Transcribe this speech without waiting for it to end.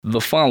The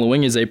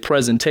following is a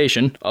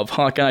presentation of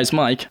Hawkeyes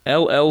Mike,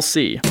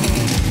 LLC.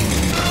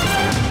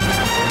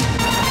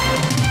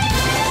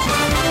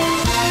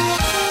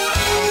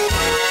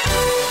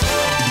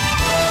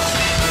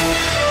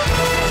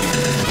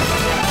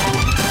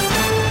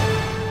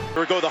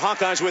 Here go the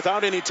Hawkeyes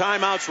without any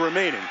timeouts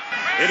remaining.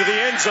 Into the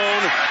end zone,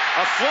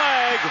 a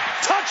flag,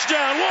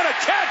 touchdown, what a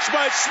catch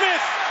by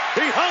Smith.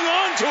 He hung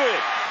on to it.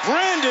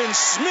 Brandon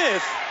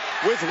Smith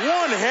with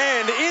one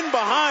hand in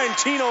behind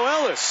Tino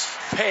Ellis.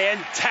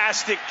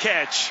 Fantastic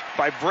catch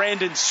by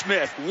Brandon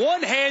Smith.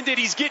 One-handed,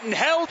 he's getting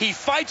held. He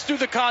fights through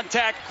the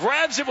contact,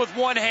 grabs it with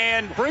one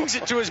hand, brings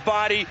it to his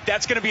body.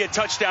 That's going to be a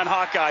touchdown,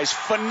 Hawkeyes.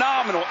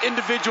 Phenomenal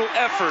individual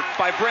effort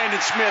by Brandon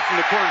Smith in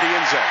the corner of the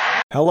end zone.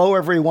 Hello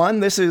everyone,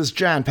 this is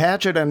John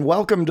Patchett and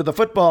welcome to the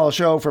football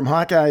show from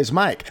Hawkeyes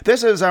Mike.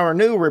 This is our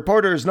new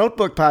Reporter's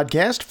Notebook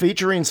podcast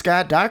featuring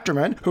Scott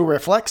Dochterman, who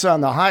reflects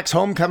on the Hawks'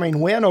 homecoming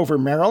win over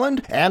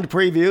Maryland and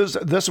previews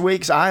this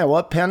week's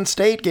Iowa-Penn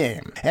State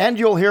game. And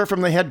you'll hear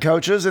from the head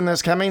coaches in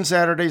this coming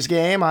Saturday's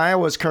game,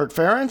 Iowa's Kirk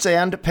Ferentz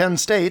and Penn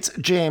State's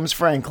James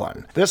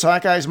Franklin. This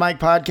Hawkeyes Mike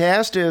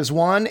podcast is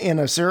one in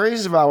a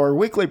series of our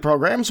weekly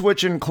programs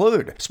which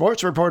include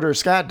sports reporter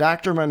Scott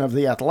Dochterman of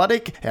The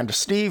Athletic and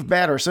Steve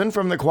Batterson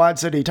from the Quad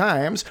City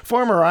Times,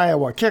 former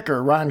Iowa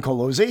kicker Ron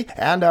Coluzzi,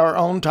 and our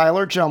own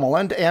Tyler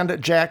Chummeland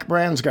and Jack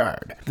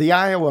Bransgard. The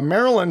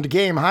Iowa-Maryland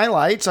game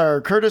highlights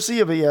are courtesy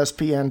of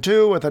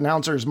ESPN2 with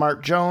announcers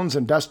Mark Jones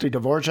and Dusty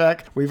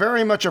Dvorak. We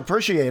very much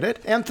appreciate it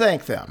and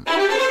thank them.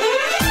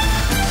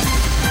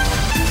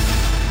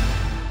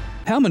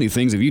 How many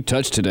things have you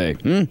touched today?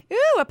 Ooh,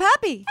 a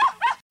puppy.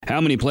 How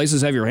many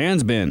places have your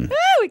hands been?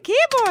 Ooh, a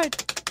keyboard.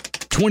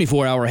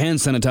 24-hour hand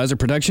sanitizer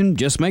protection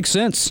just makes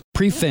sense.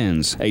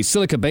 Prefens, a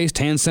silica-based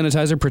hand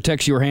sanitizer,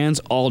 protects your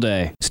hands all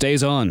day.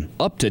 Stays on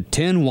up to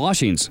 10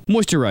 washings.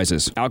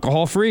 Moisturizes,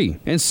 alcohol-free,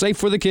 and safe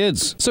for the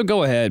kids. So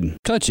go ahead,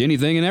 touch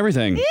anything and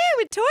everything. Ew,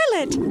 a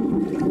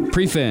toilet.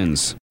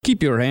 Prefens,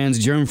 keep your hands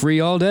germ-free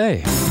all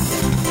day.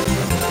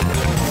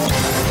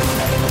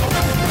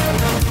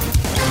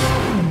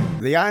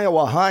 The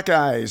Iowa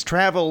Hawkeyes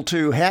travel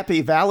to Happy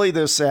Valley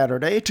this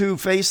Saturday to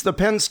face the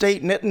Penn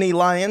State Nittany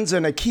Lions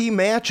in a key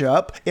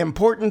matchup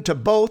important to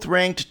both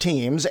ranked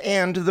teams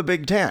and the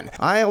Big Ten.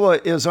 Iowa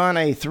is on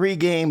a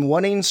 3-game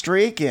winning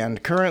streak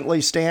and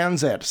currently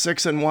stands at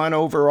 6-1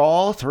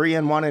 overall,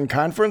 3-1 in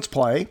conference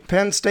play.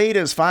 Penn State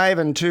is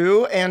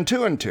 5-2 and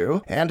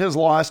 2-2 and has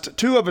lost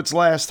 2 of its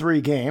last 3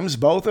 games,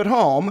 both at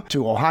home,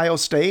 to Ohio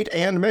State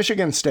and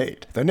Michigan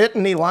State. The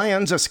Nittany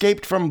Lions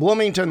escaped from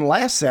Bloomington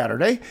last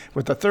Saturday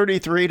with a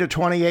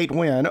 33-28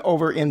 win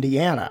over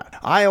Indiana.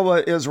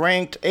 Iowa is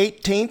ranked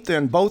 18th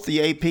in both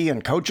the AP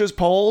and coaches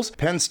polls.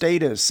 Penn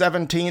State is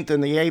 17th in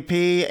the AP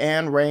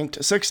and ranked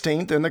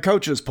 16th in the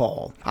coaches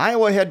poll.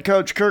 Iowa head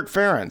coach Kirk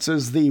Ferentz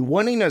is the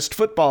winningest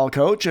football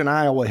coach in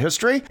Iowa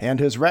history, and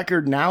his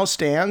record now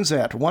stands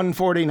at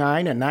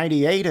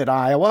 149-98 at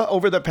Iowa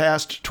over the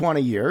past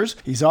 20 years.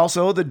 He's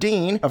also the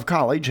dean of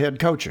college head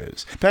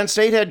coaches. Penn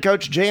State head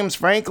coach James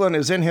Franklin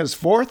is in his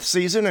 4th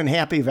season in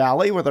Happy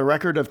Valley with a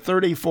record of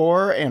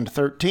 34-13.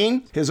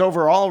 His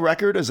overall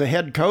record as a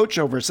head coach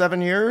over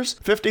 7 years,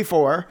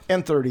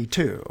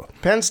 54-32.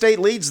 Penn State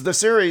leads the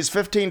series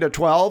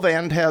 15-12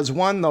 and has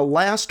won the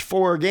last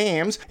 4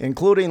 games,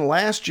 including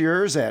last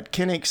year's at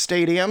Kinnick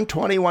Stadium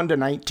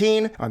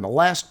 21-19 on the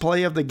last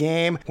play of the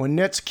game when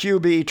Nits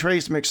QB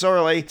Trace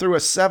McSorley threw a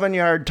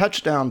 7-yard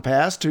touchdown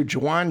pass to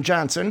Juwan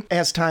Johnson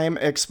as time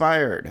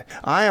expired.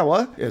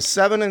 Iowa is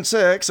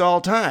 7-6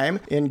 all-time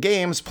in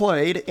games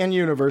played in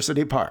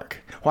University Park.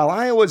 While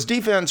Iowa's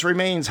defense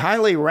remains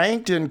highly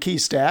ranked in key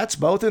stats,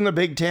 both in the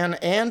Big Ten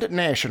and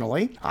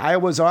nationally,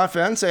 Iowa's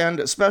offense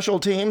and special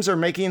teams are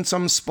making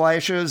some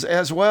splashes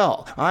as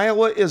well.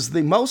 Iowa is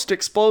the most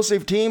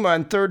explosive team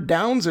on third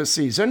downs this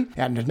season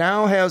and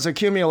now has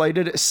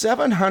accumulated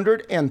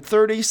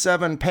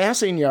 737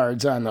 passing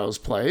yards on those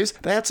plays.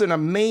 That's an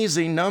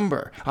amazing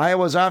number.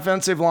 Iowa's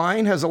offensive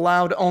line has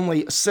allowed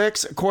only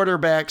 6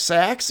 quarterback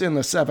sacks in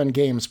the 7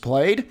 games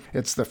played.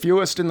 It's the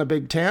fewest in the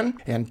Big Ten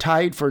and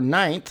tied for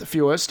 9th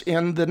fewest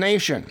in the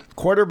nation.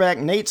 Quarterback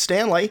Nate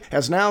Stanley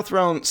has now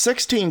thrown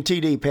 16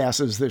 TD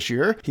passes this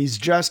year. He's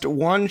just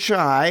one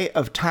shy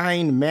of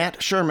tying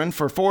Matt Sherman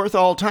for 4th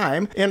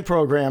all-time in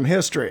program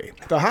history.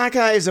 The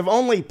Hawkeyes have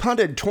only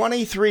punted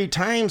 23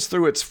 times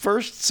through its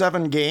first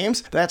 7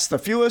 games. That's the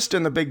fewest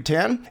in the Big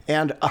Ten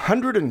and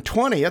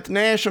 120th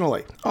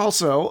nationally.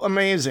 Also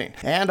amazing.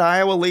 And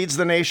Iowa leads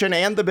the nation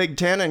and the Big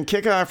Ten in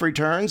kickoff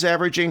returns,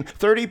 averaging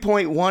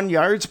 30.1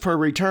 yards per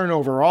return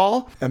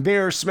overall.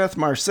 Amir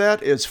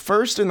Smith-Marset is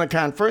first in the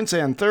conference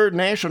and 3rd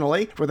nationally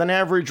nationally with an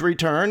average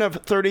return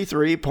of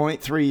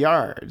 33.3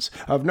 yards.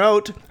 Of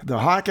note, the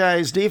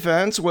Hawkeyes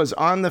defense was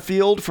on the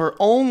field for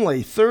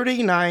only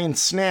 39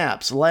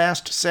 snaps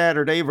last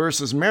Saturday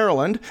versus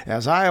Maryland,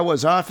 as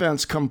Iowa's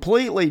offense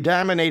completely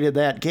dominated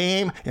that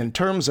game in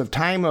terms of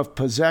time of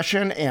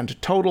possession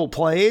and total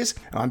plays.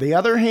 On the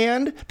other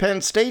hand,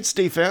 Penn State's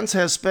defense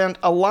has spent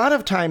a lot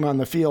of time on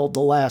the field the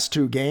last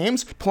two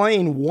games,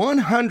 playing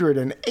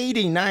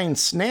 189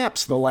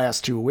 snaps the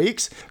last 2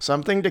 weeks,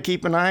 something to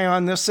keep an eye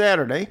on this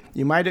Saturday.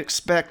 You might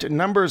expect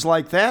numbers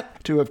like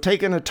that to have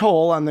taken a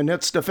toll on the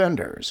Knits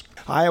defenders.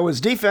 Iowa's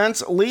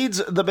defense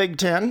leads the Big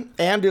Ten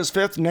and is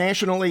fifth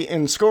nationally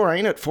in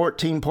scoring at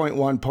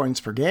 14.1 points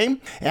per game,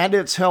 and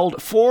it's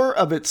held 4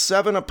 of its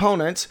 7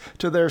 opponents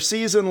to their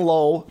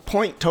season-low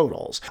point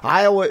totals.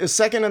 Iowa is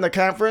second in the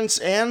conference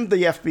and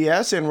the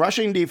FBS in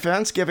rushing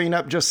defense, giving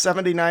up just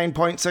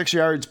 79.6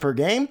 yards per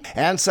game,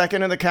 and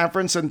second in the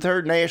conference and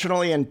third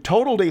nationally in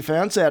total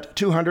defense at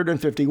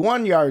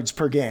 251 yards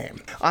per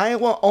game.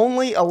 Iowa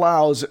only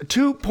allows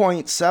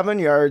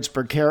 2.7 yards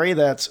per carry,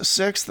 that's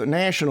 6th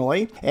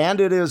nationally, and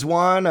it is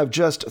one of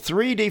just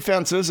 3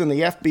 defenses in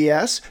the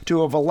FBS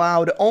to have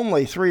allowed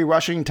only 3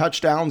 rushing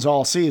touchdowns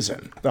all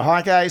season. The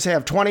Hawkeyes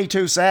have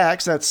 22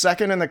 sacks, that's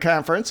second in the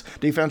conference.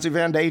 Defensive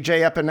end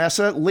A.J.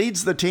 Epinesa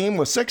leads the team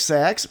with 6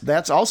 sacks,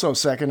 that's also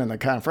second in the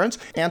conference.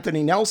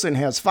 Anthony Nelson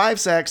has 5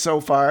 sacks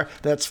so far,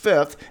 that's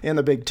 5th in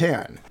the Big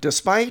Ten.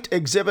 Despite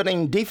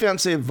exhibiting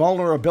defensive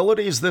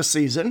vulnerabilities this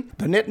season,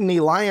 the Nittany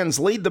Lions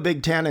lead the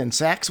Big Ten in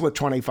sacks with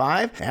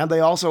 25, and they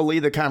also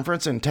lead the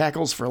conference in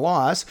tackles for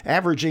loss,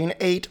 averaging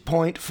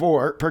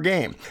 8.4 per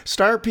game.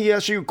 Star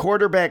PSU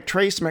quarterback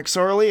Trace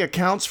McSorley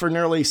accounts for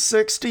nearly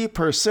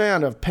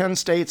 60% of Penn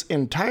State's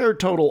entire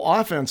total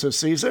offense this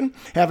season,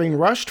 having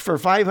rushed for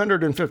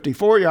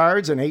 554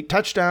 yards and 8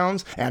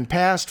 touchdowns and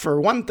passed for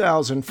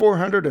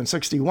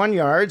 1,461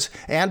 yards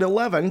and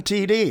 11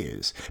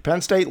 TDs.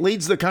 Penn State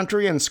leads the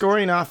country in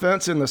scoring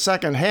offense in the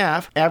second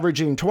half,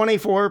 averaging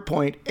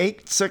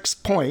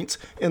 24.86 points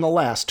in the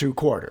last 2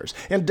 quarters.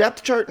 In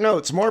depth chart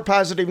notes, more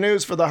positive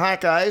news for the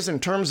Hawkeyes in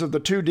terms of the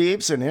 2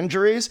 deeps and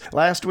injuries.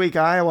 Last week,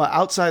 Iowa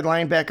outside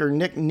linebacker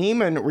Nick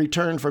Niemann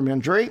returned from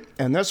injury,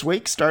 and this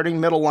week, starting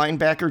middle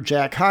linebacker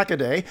Jack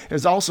Hockaday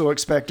is also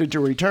expected to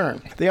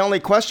return. The only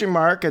question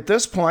mark at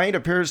this point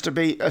appears to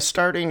be a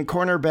starting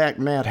cornerback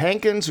Matt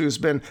Hankins, who's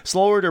been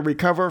slower to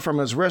recover from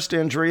his wrist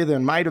injury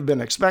than might have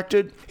been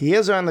expected. He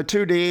is on the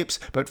 2 deeps,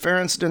 but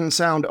Ferentz didn't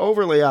sound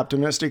overly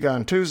optimistic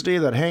on Tuesday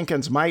that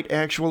Hankins might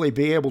actually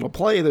be able to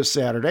play this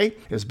Saturday.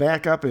 His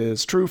backup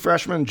is true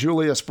freshman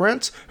Julius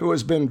Brents, who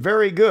has been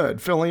very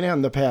good filling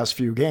in the past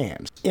few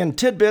games. In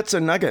tidbits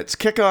and nuggets,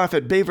 kickoff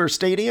at Beaver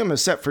Stadium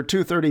is set for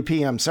 2:30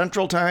 p.m.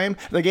 Central Time.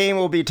 The game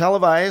will be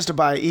televised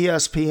by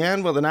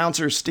ESPN with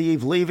announcers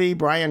Steve Levy,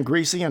 Brian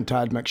Greasy, and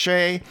Todd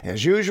McShay.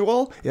 As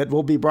usual, it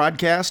will be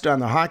broadcast on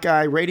the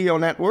Hawkeye Radio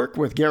Network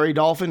with Gary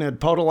Dolphin, Ed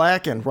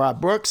Podolak, and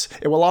Rob Brooks.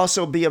 It will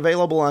also be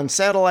available on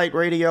satellite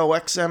radio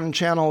XM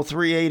Channel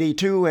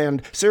 382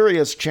 and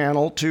Sirius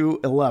Channel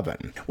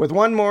 211. With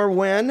one more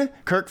win,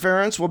 Kirk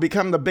Ferentz will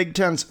become the Big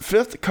Ten's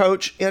 5th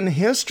coach in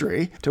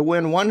history to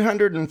win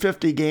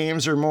 150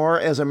 games or more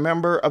as a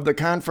member of the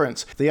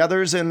conference. The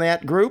others in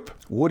that group,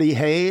 Woody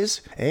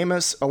Hayes,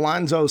 Amos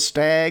Alonzo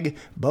Stagg,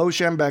 Bo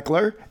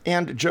Schembechler,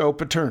 and Joe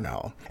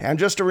Paterno. And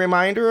just a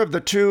reminder of the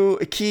 2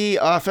 key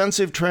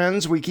offensive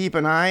trends we keep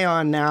an eye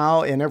on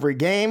now in every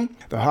game.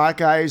 The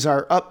Hawkeyes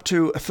are up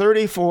to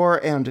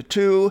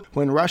 34-2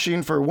 when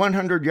rushing for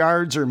 100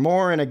 yards or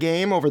more in a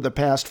game over the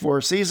past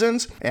 4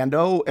 seasons, and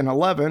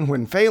 0-11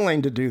 when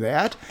failing to do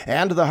that.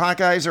 And the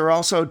Hawkeyes are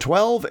also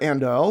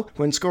 12-0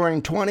 when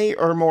scoring 20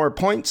 or more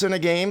points in a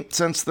game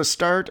since the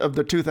start of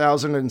the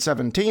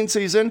 2017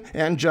 season,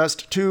 and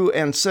just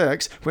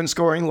 2-6 when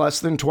scoring less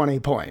than 20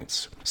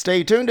 points.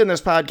 Stay tuned in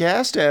this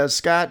podcast as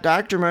Scott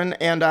Docterman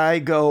and I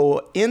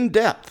go in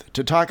depth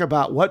to talk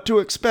about what to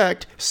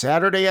expect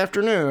Saturday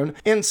afternoon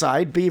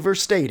inside Beaver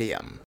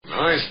Stadium.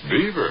 Nice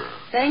beaver.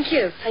 Thank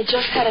you. I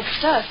just had it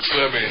stuffed.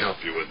 Let me help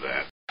you with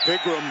that.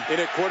 Pigram in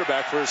at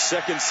quarterback for his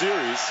second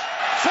series.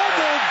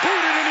 Fumbled,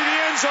 booted into the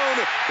end zone.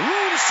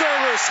 Room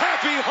service,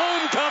 happy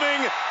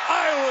homecoming,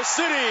 Iowa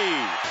City.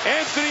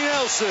 Anthony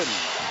Nelson.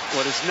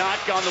 What has not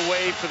gone the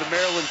way for the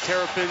Maryland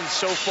Terrapins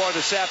so far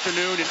this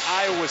afternoon in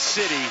Iowa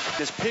City.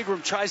 As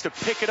Pigram tries to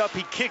pick it up,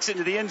 he kicks it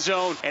into the end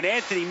zone. And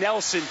Anthony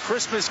Nelson,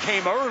 Christmas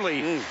came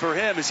early for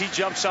him as he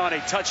jumps on a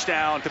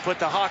touchdown to put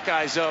the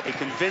Hawkeyes up a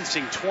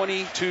convincing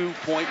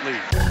 22-point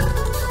lead.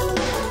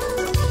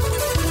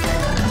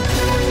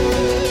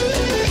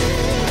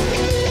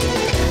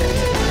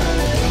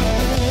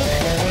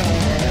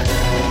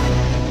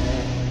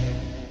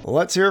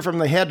 Let's hear from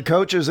the head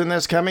coaches in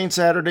this coming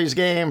Saturday's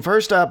game.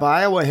 First up,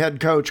 Iowa head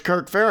coach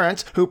Kirk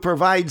Ferentz, who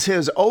provides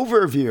his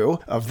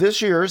overview of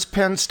this year's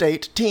Penn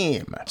State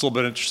team. It's a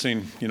little bit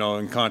interesting,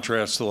 in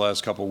contrast to the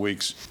last couple of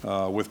weeks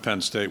with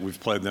Penn State. We've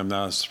played them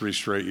now 3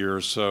 straight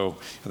years, so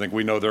I think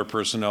we know their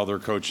personnel, their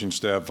coaching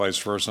staff, vice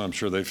versa. I'm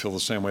sure they feel the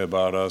same way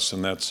about us,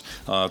 and that's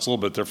it's a little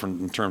bit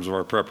different in terms of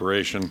our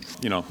preparation.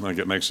 I think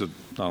it makes it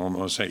I don't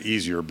want to say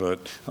easier,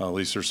 but at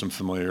least there's some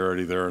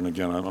familiarity there. And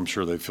again, I'm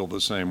sure they feel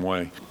the same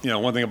way.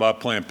 One thing about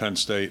playing Penn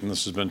State, and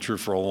this has been true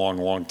for a long,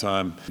 long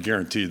time,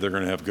 guaranteed they're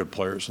going to have good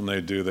players, and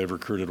they do. They've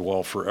recruited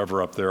well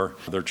forever up there.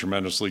 They're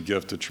tremendously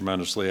gifted,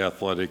 tremendously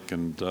athletic,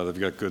 and they've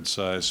got good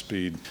size,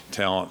 speed,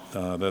 talent.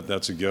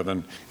 That's a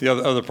given. The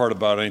other part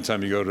about it,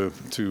 anytime you go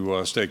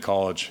to State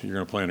College, you're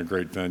going to play in a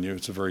great venue.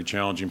 It's a very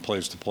challenging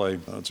place to play.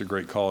 It's a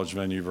great college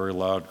venue, very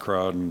loud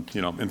crowd, and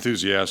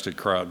enthusiastic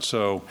crowd.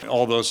 So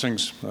all those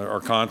things are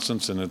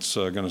constants, and it's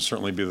going to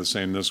certainly be the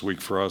same this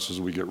week for us as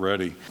we get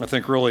ready. I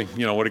think really,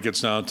 what it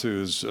gets down to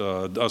is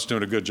us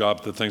doing a good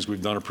job. The things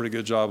we've done a pretty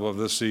good job of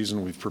this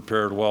season. We've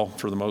prepared well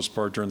for the most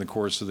part during the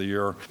course of the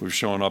year. We've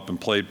shown up and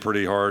played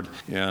pretty hard,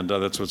 and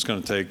that's what it's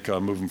going to take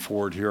moving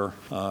forward here.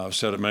 I've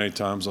said it many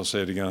times. I'll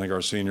say it again. I think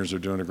our seniors are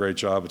doing a great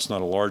job. It's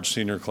not a large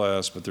senior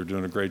class, but they're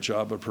doing a great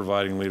job of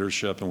providing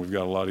leadership, and we've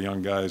got a lot of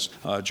young guys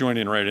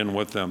joining right in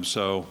with them.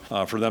 So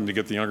for them to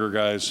get the younger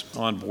guys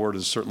on board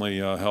is certainly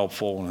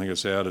helpful, and I think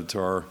it's added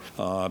to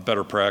our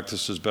better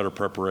practices, better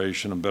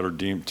preparation, and better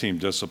team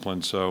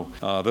discipline. So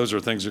those are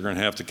things that are going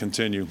to have to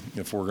continue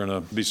if we're going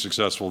to be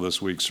successful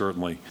this week,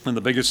 certainly. And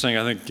the biggest thing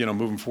I think,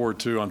 moving forward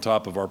too, on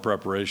top of our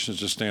preparation, is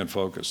just staying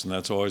focused, and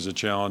that's always a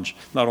challenge.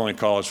 Not only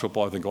college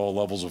football, I think all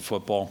levels of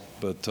football,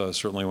 but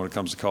certainly when it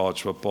comes to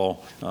college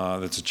football,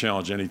 that's a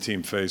challenge any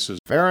team faces.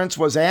 Ferentz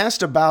was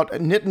asked about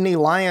Nittany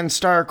Lions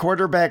star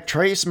quarterback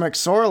Trace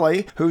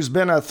McSorley, who's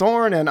been a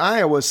thorn in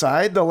Iowa's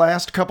side the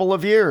last couple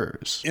of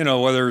years.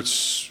 Whether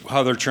it's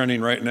how they're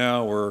trending right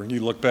now, or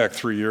you look back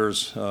 3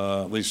 years,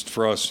 at least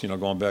for us,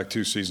 going back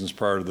 2 seasons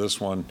prior to this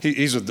one,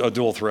 he's a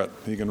dual threat.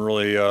 He can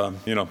really,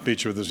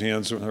 beat you with his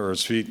hands or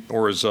his feet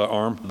or his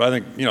arm. But I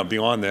think,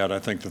 beyond that, I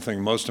think the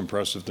thing most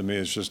impressive to me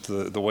is just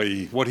the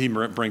way what he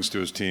brings to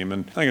his team.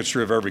 And I think it's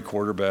true of every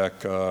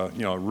quarterback.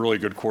 Really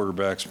good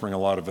quarterbacks bring a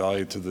lot of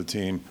value to the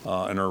team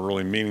and are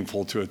really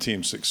meaningful to a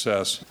team's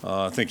success.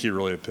 I think he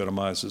really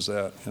epitomizes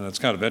that. And it's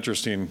kind of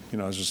interesting.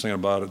 I was just thinking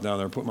about it down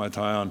there, put my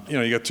tie on.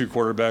 You got 2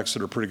 quarterbacks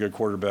that are pretty good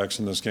quarterbacks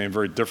in this game,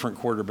 very different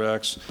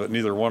quarterbacks, but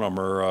neither one of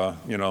them are,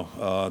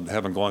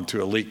 haven't gone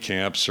to elite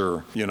camps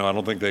or, I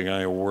don't think they got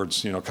any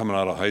awards, coming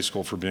out of high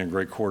school for being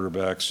great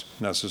quarterbacks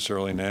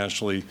necessarily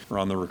nationally or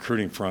on the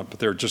recruiting front, but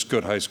they're just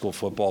good high school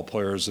football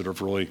players that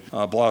have really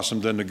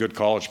blossomed into good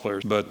college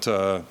players. But,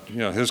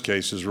 his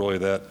case is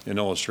really an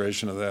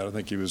illustration of that. I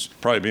think he was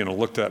probably being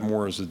looked at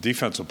more as a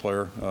defensive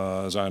player,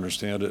 as I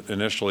understand it,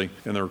 initially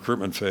in the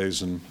recruitment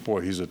phase. And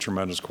boy, he's a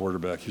tremendous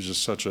quarterback. He's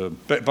just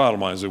bottom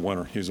line, he's a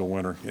winner. He's a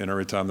winner. And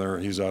every time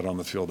he's out on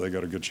the field, they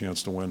got a good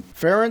chance to win.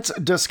 Ferentz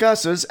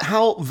discusses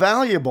how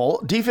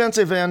valuable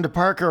defensive end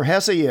Parker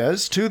Hesse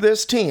is to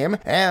this team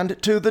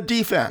and to the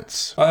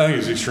defense. I think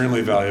he's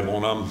extremely valuable,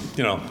 and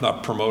I'm,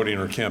 not promoting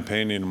or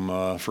campaigning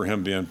him for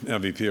him being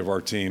MVP of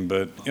our team,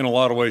 but in a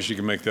lot of ways you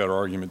can make that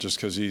argument just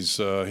because he's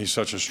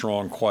such a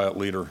strong, quiet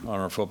leader on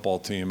our football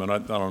team. And I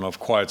don't know if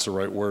quiet's the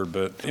right word,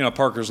 but,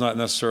 Parker's not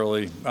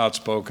necessarily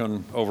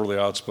overly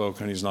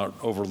outspoken. He's not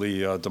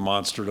overly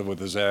demonstrative with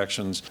his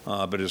actions,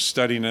 but his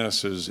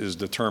steadiness, his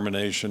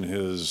determination,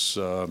 his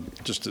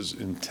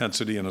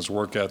intensity and his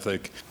work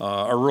ethic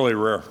are really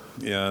rare.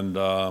 And,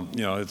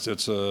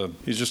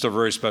 he's just a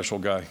very special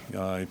guy.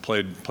 He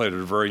played at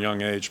a very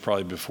young age,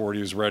 probably before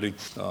he was ready.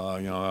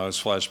 I always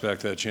flash back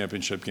to that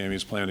championship game.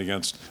 He's playing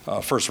against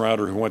a first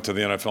rounder who went to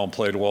the NFL and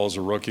played well as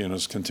a rookie and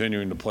is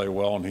continuing to play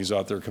well, and he's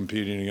out there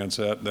competing against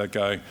that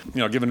guy,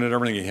 giving it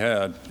everything he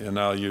had. And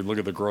now you look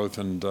at the growth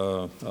and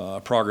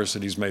progress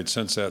that he's made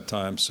since that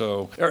time.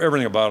 So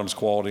everything about him's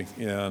quality.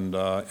 And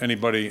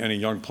any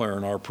young player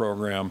in our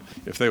program,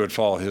 if they would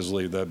follow his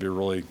lead, that'd be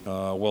really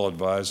well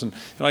advised. And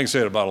I can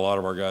say it about a lot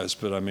of our guys,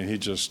 but I mean,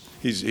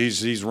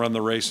 he's run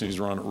the race and he's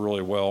run it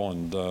really well.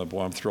 And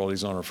boy, I'm thrilled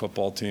he's on our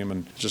football team.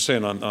 And just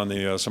saying on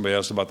the somebody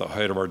asked about the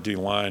height of our D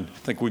line. I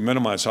think we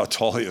minimize how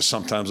tall he is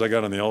sometimes. I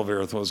got in the elevator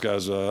with those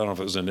guys. I don't know if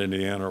it was in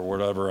Indiana or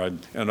whatever. I'd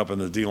end up in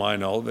the D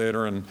line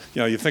elevator, and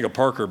you think of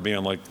Parker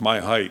being like my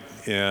height,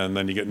 and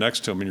then you get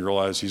next to him and you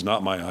realize he's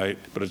not my height.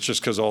 But it's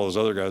just because all those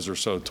other guys are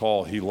so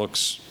tall, he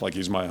looks like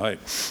he's my height.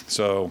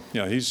 So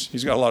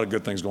he's got a lot of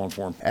good things going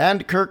for him.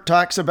 And Kirk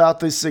talks about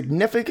the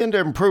significant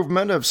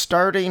improvement of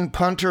starting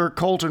punter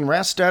Colton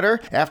Restetter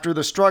after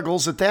the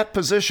struggles at that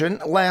position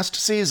last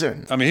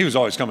season. I mean, he was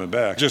always coming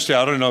back.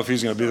 I don't know if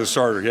he's going to be the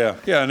starter.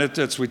 Yeah, and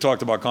it's we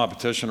talked about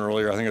competition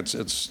earlier. I think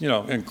it's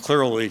and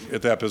clearly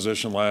at that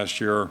position last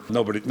year,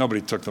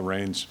 nobody took the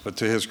reins. But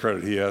to his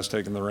credit, he has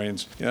taken the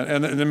reins. Yeah,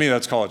 and to me,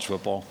 that's college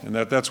football, and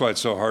that's why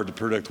it's so hard to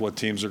predict what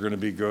teams are going to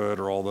be good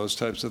or all those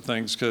types of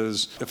things.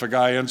 Because if a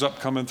guy ends up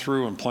coming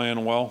through and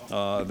playing well,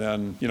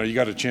 then you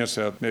got a chance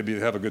to maybe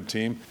have a good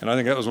team. And I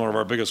think that was one of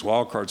our biggest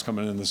wild cards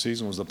coming in the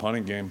season was the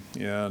punting game.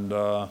 And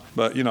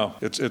but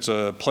it's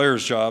a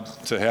player's job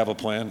to have a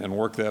plan and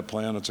work that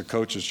plan. It's a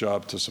coach's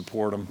job to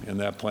support him in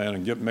that plan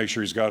and make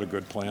sure he's got a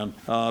good plan.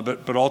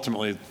 But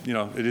ultimately, it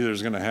either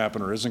is going to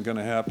happen or isn't going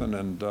to happen.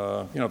 And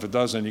if it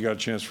does, then you got a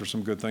chance for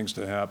some good things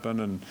to happen.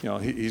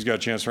 And he's got a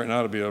chance right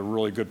now to be a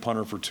really good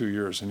punter for 2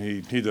 years, and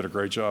he did a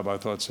great job, I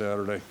thought,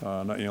 Saturday.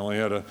 He only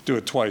had to do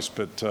it twice,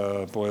 but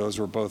But boy, those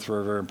were both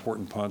very, very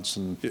important punts.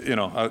 And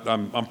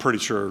I'm pretty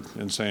sure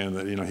in saying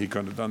that he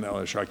couldn't have done that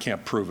last year. I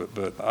can't prove it,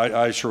 but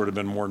I sure would have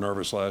been more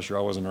nervous last year.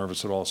 I wasn't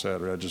nervous at all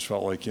Saturday. I just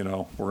felt like we're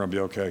going to be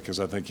okay because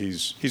I think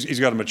he's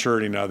got a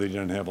maturity now that he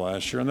didn't have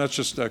last year, and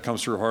that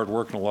comes through hard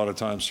work and a lot of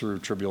times through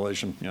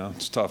tribulation.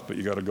 It's tough, but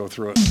you got to go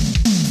through it.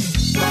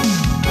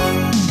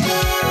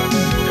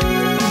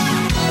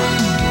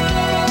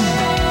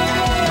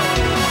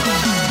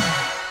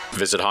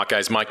 Visit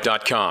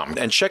HawkeyesMike.com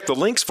and check the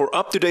links for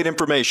up-to-date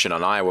information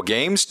on Iowa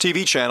games,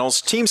 TV channels,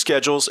 team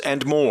schedules,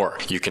 and more.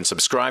 You can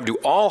subscribe to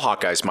all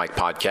Hawkeyes Mike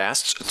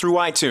podcasts through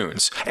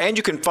iTunes, and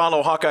you can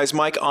follow Hawkeyes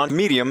Mike on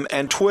Medium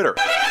and Twitter.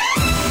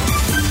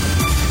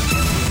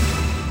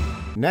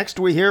 Next,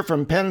 we hear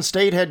from Penn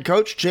State head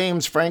coach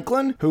James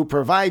Franklin, who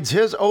provides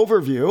his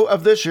overview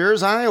of this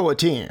year's Iowa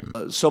team.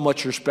 So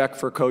much respect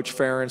for Coach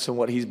Ferentz and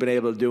what he's been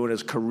able to do in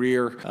his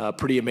career.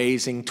 Pretty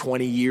amazing,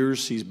 20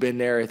 years he's been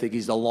there. I think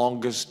he's the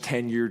longest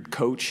tenured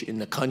coach in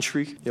the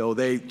country.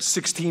 They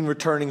 16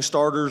 returning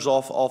starters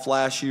off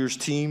last year's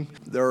team.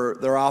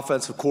 Their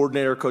offensive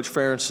coordinator, Coach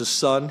Ferentz's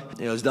son,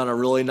 has done a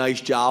really nice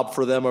job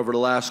for them over the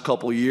last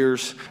couple of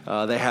years.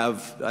 They've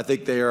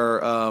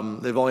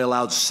only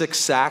allowed 6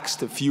 sacks,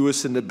 the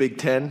fewest in the Big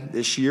Ten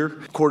this year.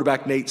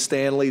 Quarterback Nate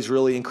Stanley's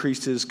really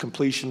increased his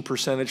completion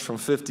percentage from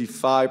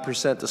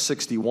 55% to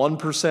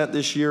 61%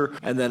 this year.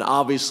 And then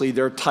obviously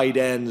their tight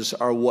ends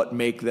are what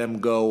make them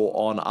go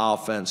on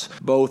offense.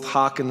 Both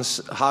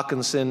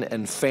Hawkinson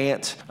and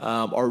Fant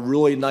are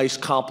really nice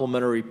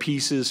complementary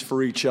pieces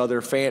for each other.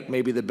 Fant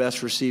may be the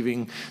best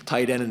receiving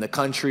tight end in the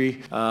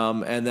country.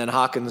 And then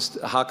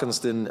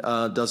Hawkinson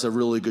does a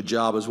really good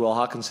job as well.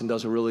 Hawkinson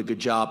does a really good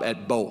job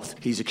at both.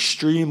 He's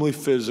extremely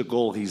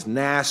physical. He's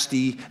nasty.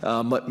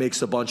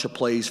 Makes a bunch of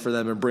plays for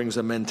them and brings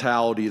a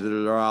mentality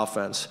to their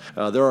offense.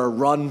 They're a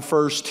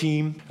run-first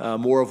team,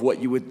 more of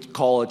what you would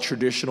call a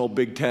traditional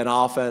Big Ten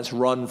offense,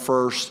 run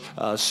first,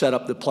 set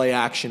up the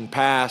play-action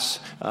pass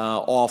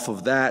off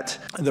of that.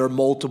 And there are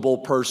multiple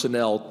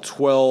personnel,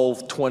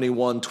 12,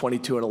 21,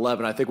 22, and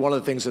 11. I think one of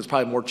the things that's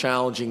probably more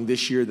challenging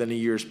this year than in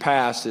years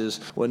past is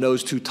when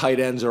those 2 tight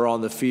ends are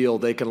on the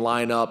field, they can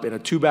line up in a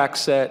 2-back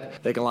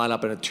set, they can line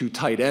up in a 2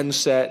 tight end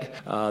set,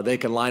 they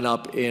can line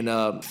up in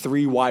a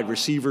 3 wide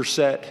receiver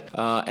set,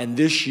 and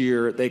this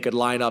year they could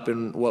line up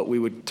in what we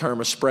would term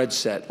a spread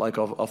set, like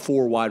a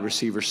 4 wide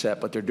receiver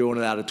set, but they're doing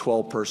it out of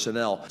 12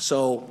 personnel.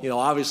 So,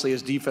 obviously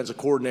as defensive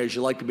coordinators,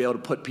 you like to be able to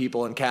put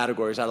people in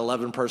categories. Out of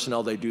 11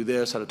 personnel, they do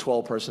this. Out of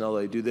 12 personnel,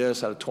 they do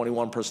this. Out of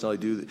 21 personnel,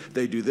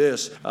 they do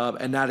this.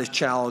 And that is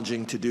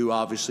challenging to do,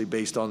 obviously,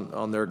 based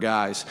on their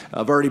guys.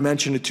 I've already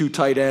mentioned the 2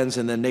 tight ends,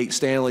 and then Nate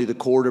Stanley, the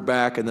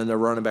quarterback, and then their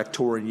running back,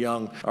 Torin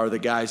Young, are the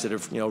guys that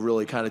have,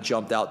 really kind of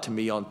jumped out to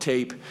me on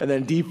tape. And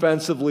then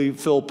defensively,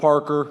 Phil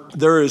Parker,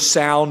 they're as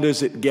sound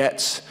as it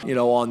gets,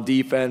 on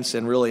defense,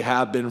 and really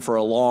have been for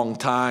a long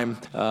time.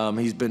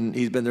 He's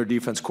been their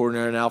defense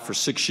coordinator now for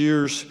 6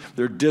 years.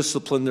 They're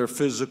disciplined, they're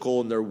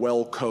physical, and they're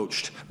well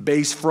coached.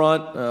 Base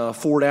front,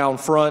 4 down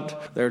front.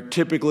 They're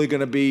typically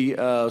going to be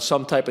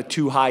some type of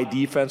 2-high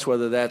defense,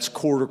 whether that's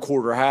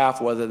quarter,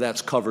 half, whether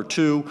that's cover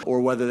 2,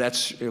 or whether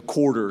that's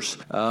quarters.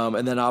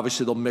 And then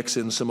obviously they'll mix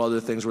in some other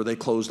things where they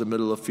close the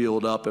middle of the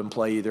field up and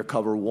play either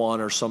cover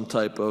 1 or some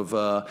type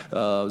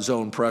of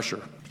zone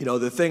pressure.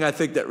 The thing I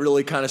think that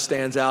really kind of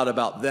stands out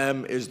about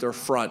them is their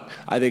front.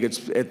 I think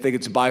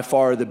it's by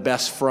far the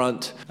best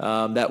front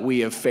that we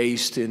have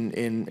faced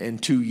in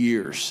 2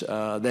 years.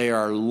 They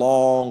are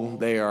long,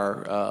 they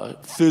are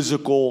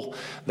physical,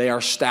 they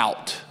are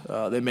stout.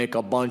 They make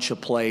a bunch of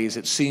plays.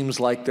 It seems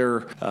like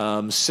they're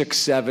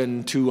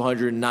 6'7",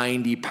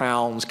 290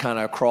 pounds kind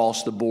of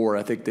across the board.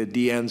 I think the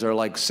DNs are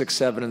like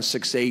 6'7" and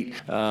 6'8",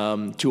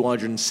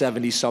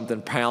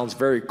 270-something pounds.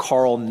 Very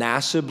Carl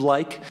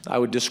Nassib-like, I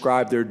would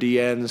describe their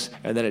DNs.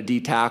 And then at D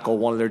tackle,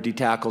 one of their D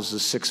tackles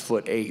is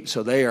 6'8".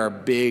 So they are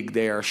big,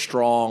 they are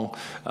strong,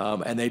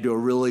 and they do a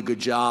really good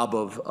job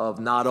of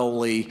not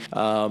only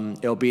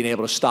being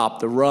able to stop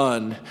the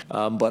run,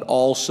 but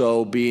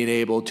also being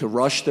able to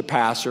rush the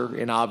passer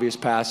in obvious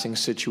passing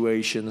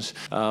situations,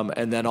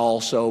 and then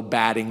also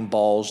batting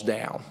balls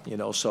down.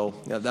 So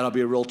that'll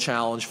be a real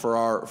challenge for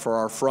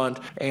our front.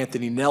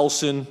 Anthony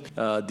Nelson,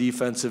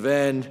 defensive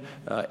end.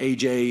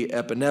 AJ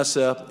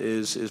Epinesa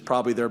is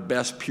probably their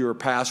best pure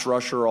pass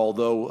rusher,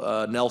 although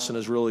Nelson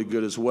is really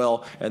good as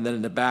well. And then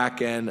in the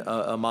back end,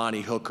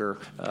 Amani Hooker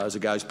is a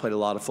guy who's played a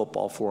lot of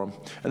football for him.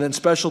 And then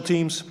special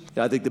teams,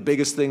 I think the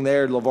biggest thing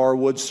there, LeVar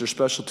Woods, their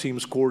special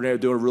teams coordinator,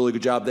 doing a really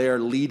good job. They are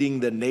leading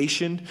the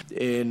nation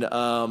in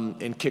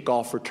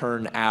kickoff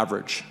return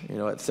average, at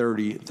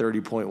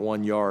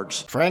 30.1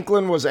 yards.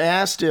 Franklin was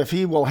asked if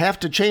he will have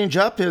to change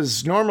up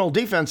his normal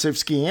defensive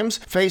schemes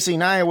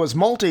facing Iowa's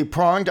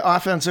multi-pronged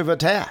offensive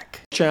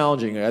attack.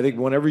 Challenging. I think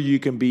whenever you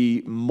can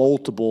be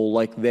multiple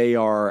like they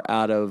are out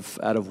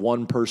out of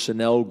one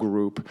personnel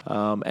group,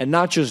 and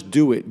not just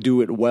do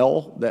it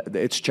well.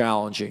 It's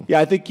challenging. Yeah,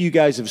 I think you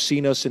guys have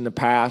seen us in the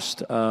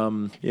past.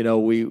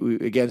 We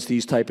against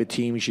these type of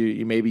teams,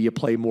 you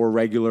play more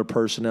regular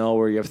personnel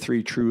where you have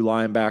 3 true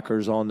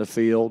linebackers on the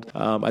field.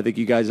 I think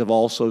you guys have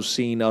also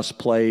seen us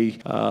play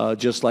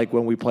just like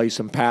when we play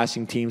some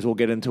passing teams. We'll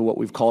get into what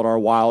we've called our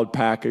wild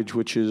package,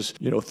 which is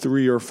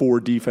 3 or 4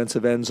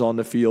 defensive ends on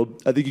the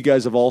field. I think you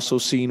guys have also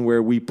seen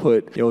where we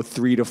put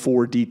 3 to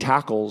 4 D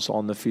tackles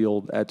on the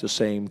field at the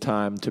same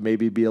time to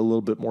maybe be a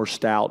little bit more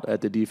stout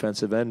at the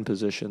defensive end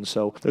position.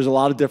 So there's a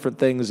lot of different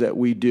things that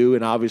we do,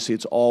 and obviously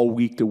it's all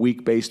week to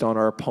week based on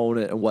our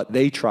opponent and what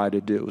they try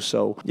to do.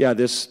 So yeah,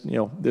 this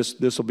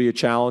will be a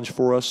challenge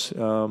for us.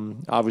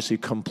 Obviously,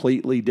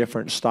 completely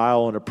different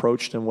style and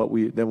approach than what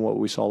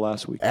we saw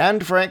last week.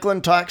 And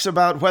Franklin talks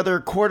about whether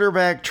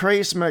quarterback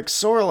Trace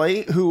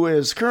McSorley, who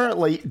is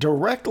currently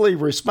directly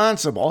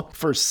responsible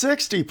for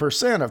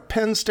 60% of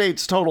Penn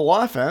State's total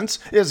offense,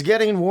 is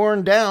getting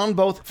worn down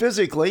both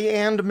physically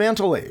and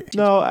mentally.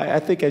 No, I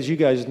think, as you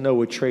guys know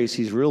with Trace,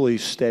 he's really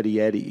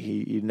steady Eddie.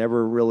 He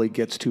never really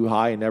gets too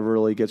high, he never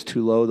really gets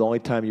too low. The only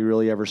time you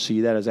really ever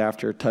see that is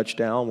after a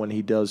touchdown when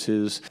he does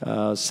his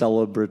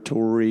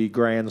celebratory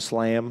grand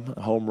slam,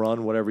 home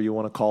run, whatever you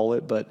want to call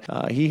it. But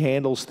he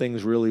handles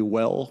things really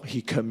well.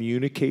 He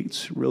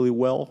communicates really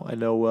well. I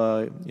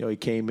know he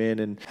came in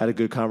and had a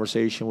good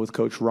conversation with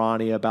Coach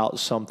Ronnie about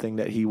something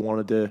that he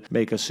wanted to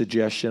make a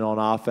suggestion on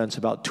offense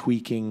about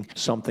tweaking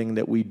something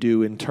that we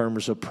do in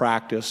terms of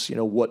practice,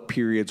 what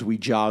periods we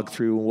jog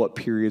through and what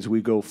periods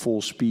we go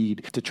full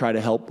speed to try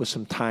to help with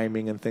some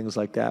timing and things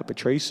like that. But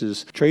Trace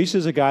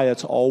is a guy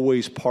that's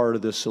always part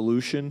of the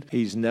solution.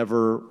 He's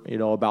never,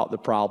 about the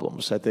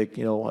problems. I think,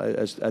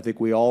 I think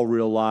we all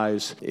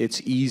realize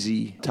it's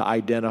easy to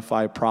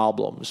identify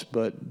problems,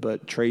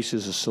 but Trace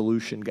is a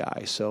solution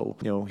guy. So,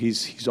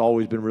 he's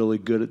always been really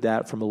good at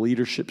that from a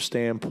leadership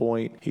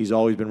standpoint. He's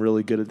always been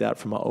really good at that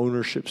from an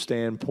ownership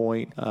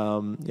standpoint.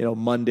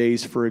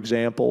 Mondays, for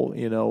example,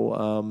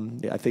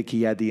 I think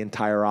he had the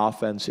entire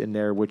offense in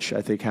there, which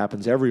I think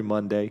happens every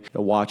Monday,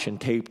 watching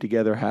tape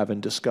together,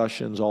 having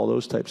discussions, all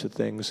those types of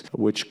things,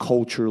 which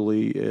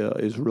culturally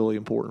is really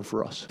important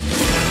for us.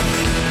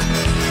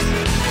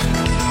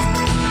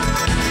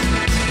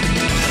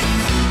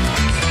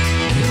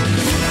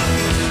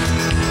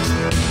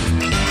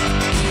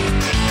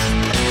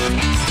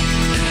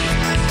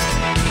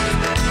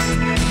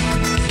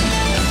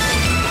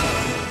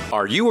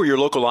 Are you or your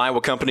local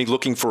Iowa company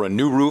looking for a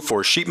new roof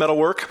or sheet metal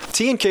work?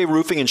 T&K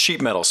Roofing and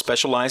Sheet Metal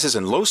specializes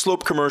in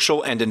low-slope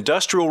commercial and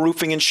industrial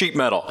roofing and sheet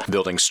metal.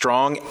 Building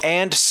strong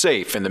and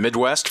safe in the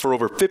Midwest for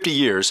over 50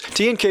 years,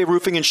 T&K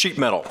Roofing and Sheet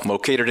Metal,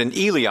 located in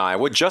Ely,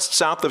 Iowa, just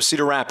south of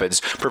Cedar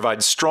Rapids,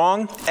 provides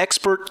strong,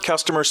 expert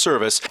customer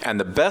service and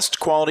the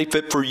best quality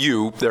fit for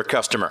you, their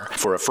customer.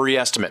 For a free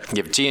estimate,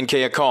 give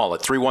T&K a call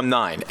at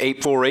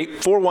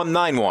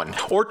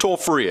 319-848-4191 or toll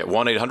free at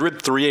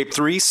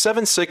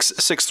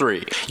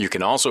 1-800-383-7663. You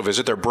can also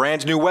visit their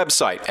brand new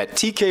website at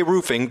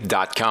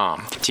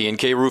tkroofing.com.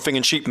 T&K Roofing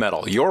and Sheet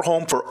Metal, your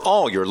home for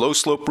all your low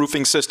slope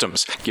roofing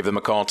systems. Give them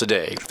a call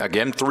today.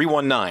 Again,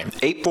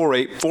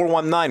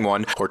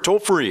 319-848-4191 or toll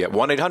free at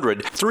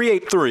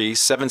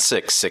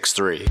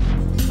 1-800-383-7663.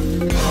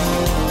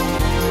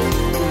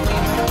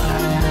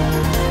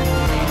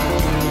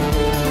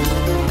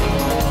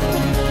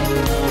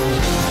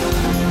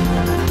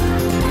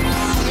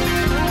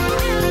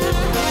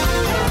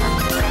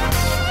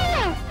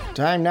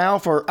 Time now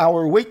for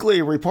our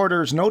weekly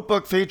Reporter's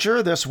Notebook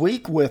feature this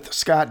week with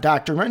Scott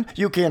Docterman.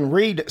 You can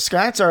read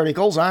Scott's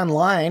articles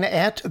online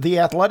at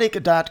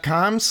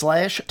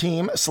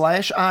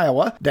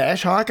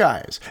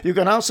theathletic.com/team/Iowa-Hawkeyes. You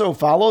can also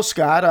follow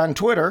Scott on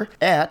Twitter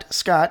at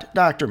Scott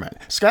Docterman.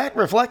 Scott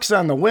reflects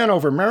on the win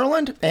over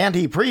Maryland, and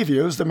he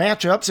previews the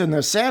matchups in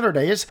this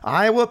Saturday's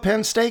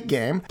Iowa-Penn State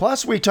game.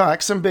 Plus, we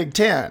talk some Big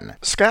Ten.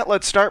 Scott,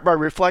 let's start by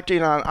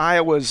reflecting on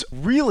Iowa's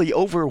really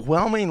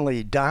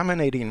overwhelmingly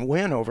dominating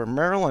win over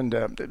Maryland.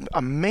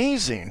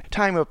 Amazing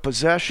time of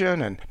possession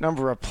and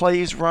number of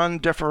plays run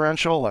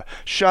differential, a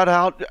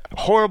shutout,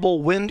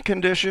 horrible wind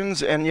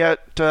conditions, and yet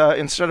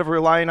instead of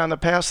relying on the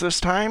pass this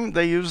time,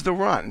 they used the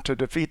run to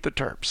defeat the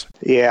Terps.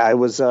 Yeah, it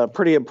was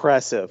pretty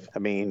impressive. I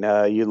mean,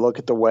 you look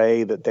at the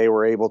way that they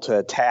were able to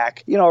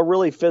attack, a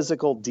really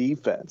physical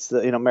defense.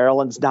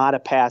 Maryland's not a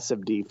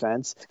passive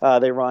defense.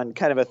 They run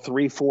kind of a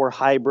 3-4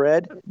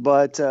 hybrid,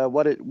 but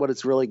what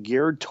it's really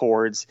geared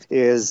towards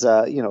is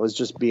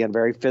just being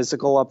very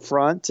physical up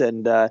front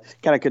and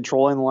kind of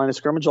controlling the line of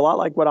scrimmage, a lot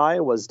like what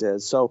Iowa's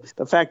did. So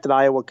the fact that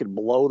Iowa could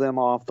blow them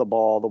off the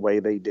ball the way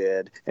they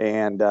did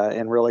and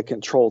really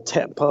control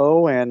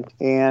tempo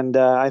and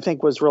I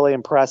think was really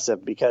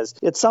impressive because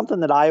it's something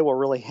that Iowa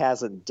really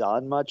hasn't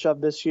done much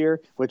of this year,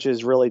 which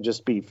is really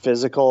just be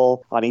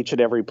physical on each and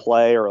every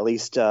play, or at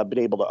least been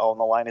able to own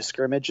the line of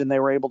scrimmage, and they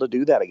were able to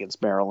do that against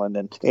Maryland.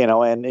 And for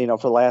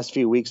the last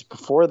few weeks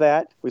before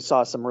that, we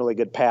saw some really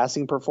good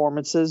passing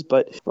performances,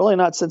 but really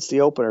not since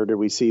the opener did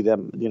we see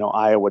them,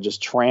 Iowa Iowa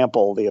just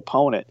trample the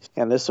opponent.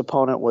 And this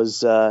opponent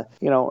was, a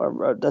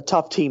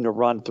tough team to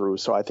run through.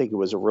 So I think it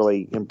was a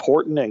really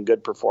important and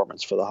good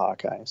performance for the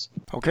Hawkeyes.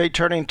 Okay,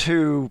 turning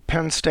to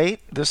Penn State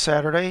this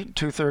Saturday,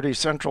 2:30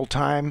 Central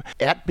Time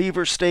at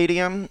Beaver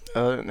Stadium,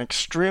 an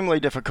extremely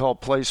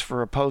difficult place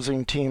for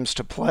opposing teams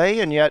to play,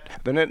 and yet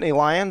the Nittany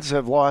Lions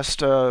have lost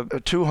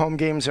 2 home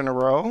games in a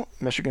row,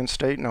 Michigan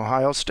State and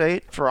Ohio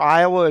State. For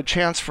Iowa, a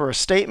chance for a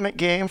statement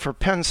game. For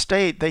Penn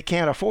State, they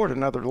can't afford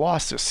another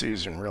loss this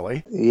season,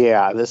 really.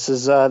 Yeah, this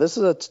is a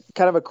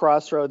kind of a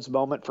crossroads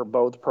moment for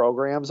both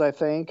programs, I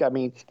think. I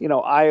mean,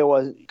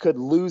 Iowa could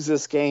lose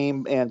this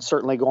game and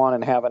certainly go on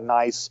and have a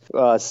nice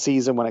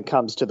season when it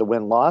comes to the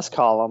win-loss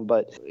column,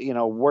 but,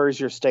 where's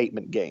your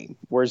statement game?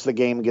 Where's the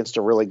game against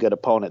a really good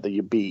opponent that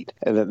you beat?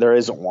 And there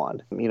isn't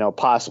one.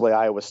 Possibly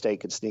Iowa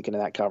State could sneak into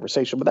that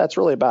conversation, but that's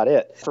really about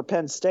it. For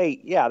Penn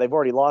State, yeah, they've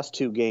already lost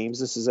 2 games.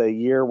 This is a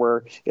year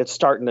where it's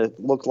starting to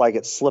look like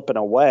it's slipping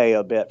away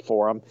a bit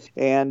for them.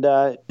 And,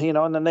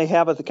 and then they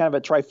have a kind of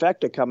a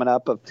trifecta coming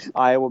up of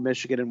Iowa,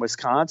 Michigan, and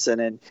Wisconsin.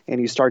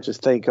 And you start to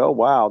think, oh,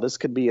 wow, this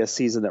could be a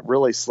season that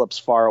really slips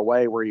far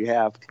away, where you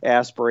have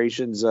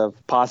aspirations of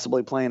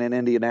possibly playing in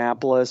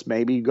Indianapolis,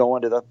 maybe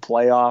going to the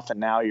playoff, and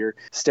now you're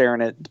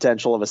staring at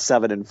potential of a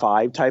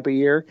 7-5 type of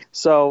year.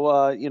 So,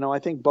 I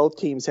think both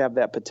teams have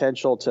that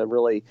potential to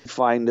really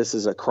find this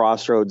as a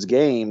crossroads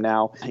game.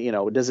 Now,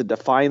 does it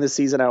define the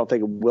season? I don't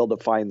think it will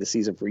define the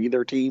season for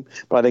either team,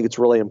 but I think it's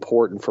really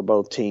important for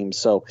both teams.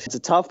 So it's a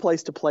tough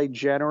place to play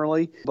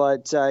generally,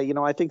 but,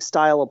 I think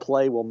style of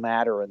play will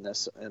matter in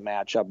this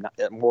matchup,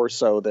 more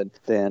so than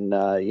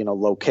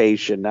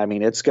location. I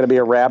mean, it's going to be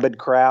a rabid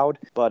crowd,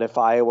 but if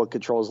Iowa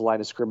controls the line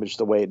of scrimmage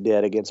the way it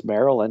did against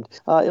Maryland,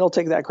 it'll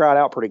take that crowd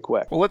out pretty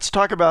quick. Well, let's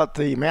talk about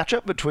the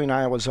matchup between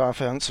Iowa's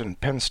offense and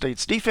Penn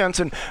State's defense.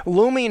 And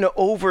looming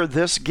over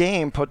this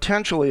game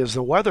potentially is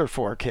the weather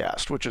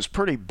forecast, which is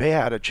pretty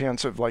bad. A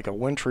chance of like a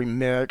wintry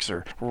mix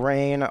or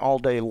rain all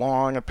day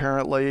long,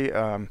 apparently.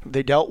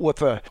 They dealt with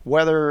the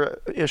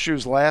weather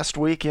issues last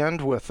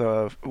weekend with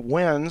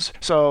winds.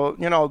 So,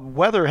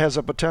 weather has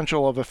a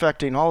potential of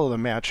affecting all of the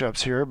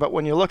matchups here. But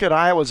when you look at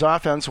Iowa's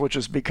offense, which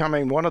is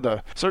becoming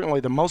certainly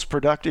the most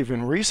productive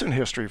in recent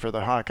history for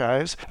the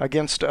Hawkeyes,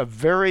 against a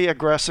very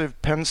aggressive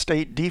Penn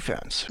State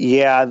defense.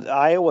 Yeah,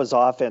 Iowa's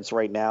offense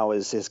right now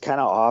is kind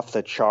of off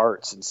the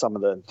charts in some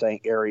of the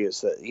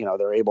areas that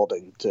they're able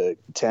to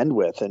contend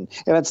with, and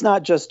it's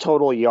not just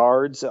total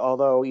yards,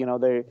 although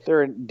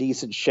they're in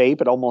decent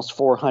shape at almost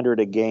 400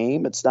 a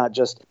game. It's not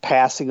just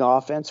passing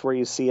offense where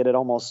you see it at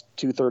almost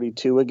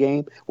 232 a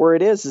game. Where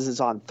it is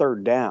on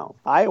third down.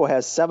 Iowa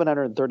has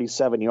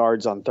 737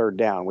 yards on third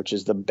down, which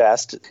is the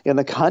best in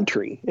the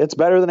country. It's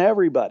better than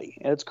everybody,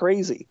 and it's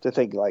crazy to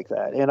think like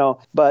that,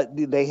 But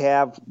they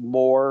have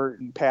more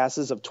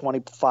passes of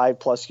 25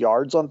 plus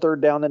yards on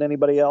third down than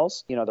anybody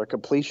else. Their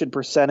completion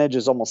percentage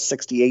is almost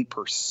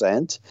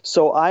 68%.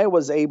 So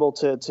Iowa's able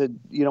to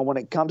when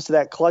it comes to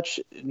that clutch,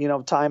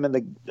 time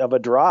of a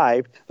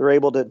drive, they're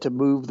able to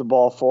move the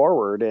ball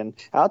forward. And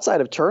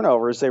outside of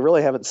turnovers, they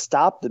really haven't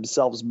stopped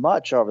themselves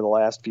much over the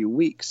last few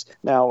weeks.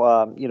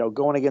 Now,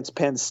 going against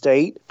Penn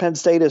State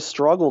has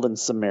struggled in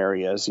some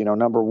areas.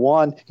 Number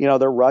one,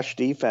 their rush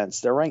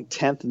defense, they're ranked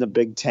 10th in the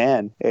Big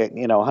Ten at,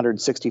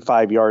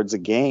 165 yards a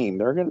game.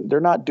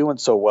 They're not doing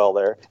so well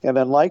there. And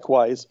then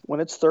likewise, when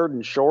it's third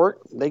and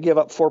short, they give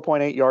up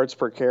 4.8 yards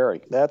per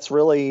carry. That's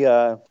really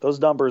those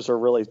numbers are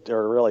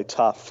really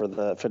tough for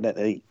the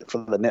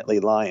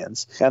Nittany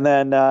Lions. And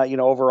then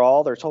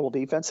overall, their total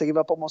defense, they give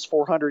up almost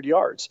 400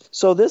 yards.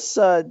 So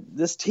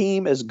this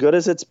team, as good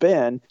as it's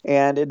been,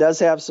 and it does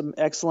have some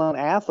excellent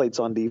athletes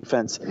on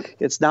defense,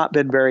 it's not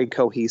been very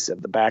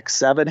cohesive. The back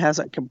seven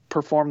hasn't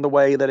performed the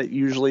way that it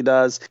usually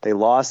does. They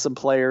lost some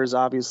players,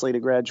 obviously, to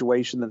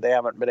graduation that they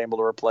haven't been able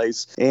to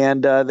replace,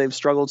 and they've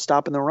struggled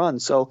stopping the run.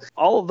 So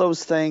all of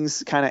those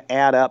things kind of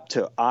add up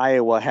to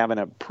Iowa having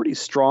a pretty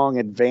strong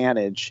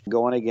advantage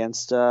going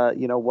against,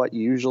 what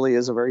usually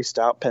is a very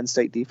stout Penn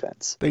State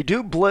defense. They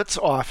do blitz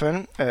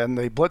often, and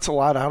they blitz a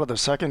lot out of the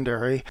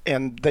secondary,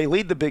 and they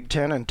lead the Big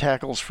Ten in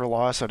tackles for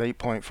loss at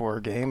 8.4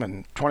 a game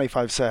and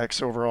 25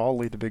 sacks overall,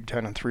 lead the Big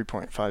Ten in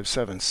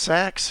 3.57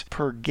 sacks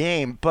per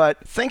game.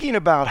 But thinking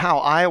about how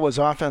Iowa's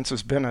offense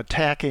has been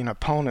attacking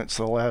opponents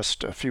the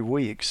last few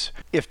weeks,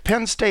 if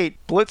Penn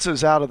State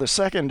blitzes out of the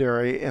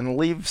secondary and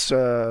leaves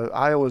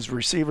Iowa's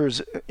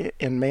receivers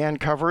in man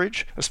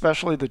coverage,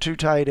 especially the 2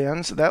 tight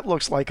ends, that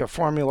looks like a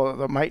formula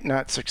that might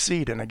not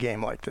succeed in a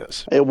game like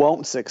this. It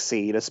won't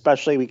succeed,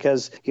 especially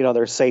because,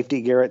 their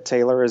safety Garrett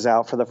Taylor is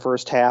out for the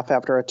first half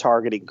after a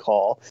targeting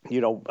call.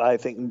 I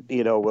think,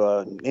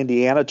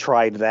 Indiana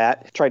tried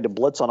to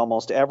blitz on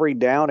almost every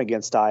down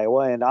against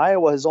Iowa, and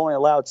Iowa has only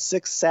allowed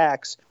 6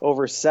 sacks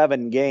over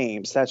 7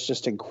 games. That's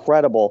just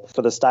incredible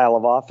for the style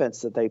of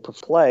offense that they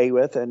play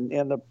with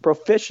and the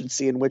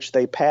proficiency in which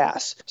they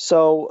pass.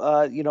 So,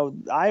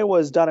 Iowa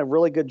has done a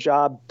really good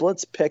job.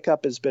 Blitz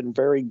pickup has been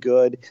very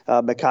good.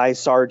 Mekhi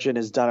Sargent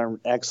has done an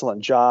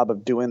excellent job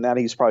of doing that.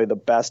 He's probably the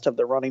best of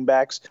the running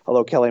backs,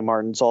 although Kelly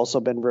Martin's also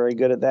been very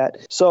good at that.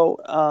 So,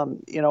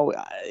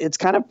 it's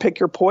kind of pick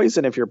your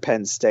poison if you're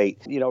Penn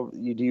State. Do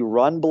you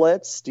run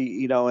blitz? Do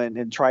you,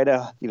 and try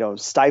to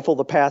stifle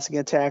the passing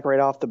attack right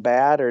off the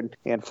bat,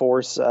 and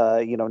force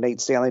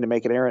Nate Stanley to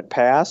make an errant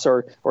pass,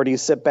 or do you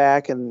sit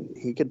back and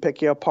he can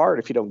pick you apart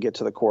if you don't get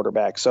to the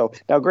quarterback? So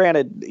now,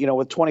 granted,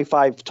 with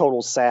 25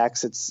 total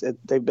sacks,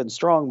 they've been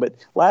strong, but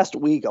last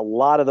week a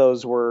lot of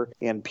those were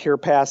in pure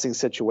passing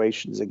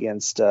situations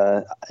against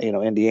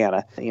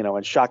Indiana.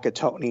 And Shaka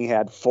Toney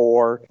had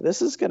 4.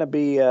 This is going to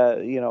be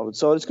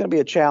so it's going to be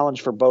a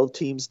challenge for both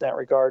teams in that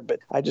regard. But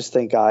I just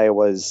think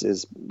Iowa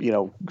is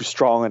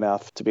strong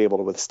enough to be able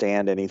to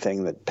withstand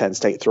anything that Penn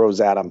State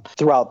throws at them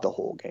throughout the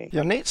whole game.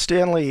 Yeah, Nate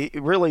Stanley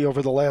really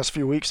over the last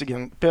few weeks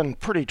again been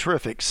pretty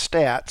terrific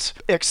stats.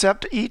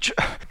 Except he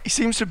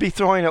seems to be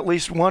throwing at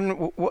least one,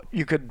 what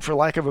you could, for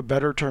lack of a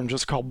better term,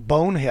 just call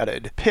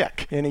boneheaded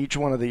pick in each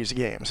one of these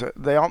games.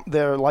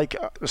 They're like,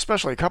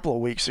 especially a couple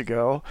of weeks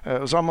ago,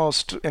 it was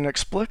almost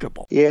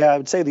inexplicable. Yeah, I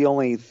would say the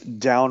only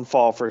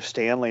downfall for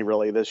Stanley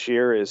really this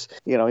year is,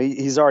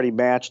 he's already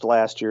matched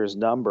last year's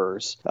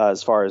numbers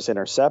as far as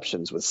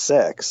interceptions with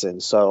 6.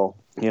 And so,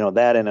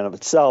 that in and of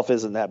itself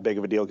isn't that big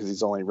of a deal because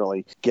he's only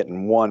really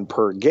getting 1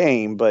 per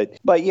game. But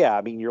yeah,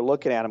 I mean, you're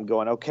looking at him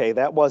going, okay,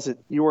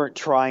 you weren't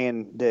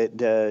trying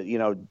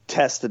to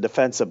test the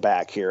defensive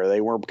back here. They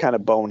were kind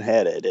of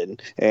boneheaded.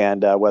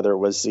 And whether it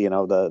was,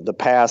 the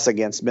pass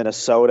against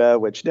Minnesota,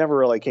 which never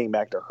really came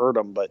back to hurt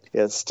them, but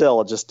it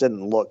just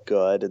didn't look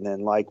good. And then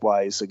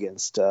likewise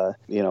against,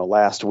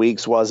 last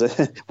week's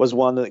was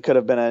one that could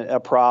have been a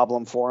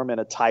problem for him in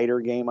a tighter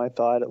game, I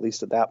thought, at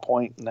least at that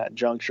point in that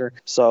juncture.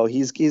 So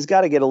he's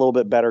got to get a little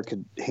bit better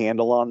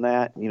handle on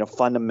that.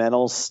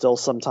 Fundamentals still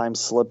sometimes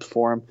slip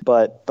for him,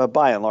 but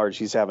by and large,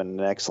 he's having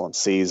an excellent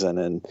season,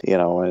 and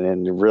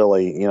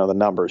really, the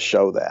numbers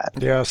show that.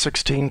 Yeah,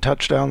 16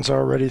 touchdowns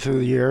already through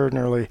the year,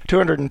 nearly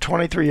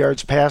 223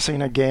 yards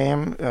passing a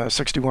game,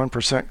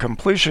 61%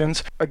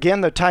 completions.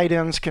 Again, the tight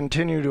ends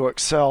continue to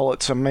excel.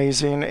 It's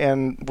amazing,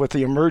 and with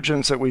the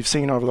emergence that we've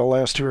seen over the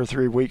last 2 or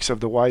 3 weeks of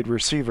the wide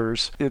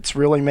receivers, it's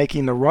really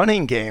making the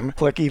running game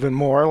click even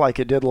more, like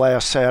it did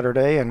last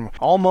Saturday, and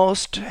almost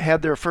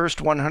had their first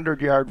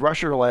 100-yard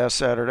rusher last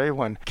Saturday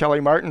when Kelly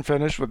Martin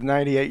finished with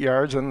 98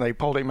 yards and they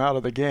pulled him out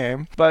of the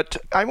game. But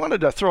I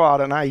wanted to throw out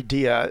an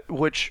idea,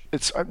 which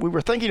we were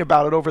thinking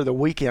about it over the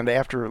weekend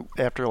after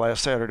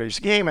last Saturday's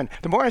game, and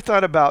the more I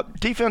thought about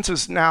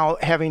defenses now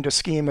having to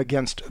scheme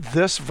against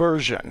this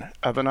version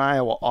of an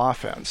Iowa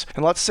offense,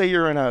 and let's say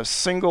you're in a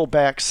single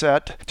back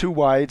set, 2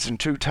 wides and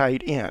 2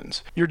 tight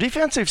ends. Your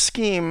defensive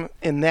scheme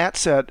in that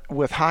set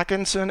with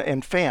Hockenson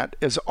and Fant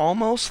is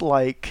almost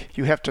like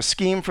you have to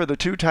scheme for the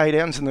 2 tight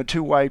ends and the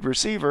 2 wide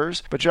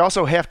receivers, but you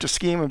also have to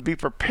scheme and be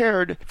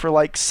prepared for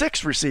like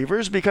 6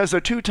 receivers because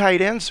the 2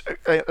 tight ends,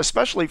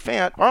 especially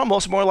Fant, are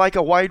almost more like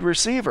a wide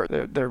receiver.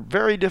 They're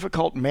very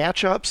difficult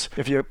matchups.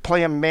 If you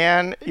play a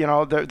man,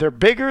 they're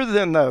bigger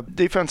than the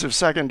defensive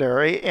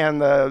secondary,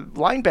 and the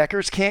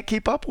linebackers can't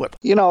keep up with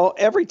them.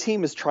 Every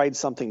team has tried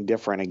something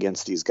different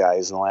against these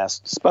guys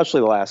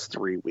especially the last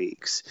 3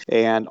 weeks,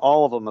 and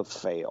all of them have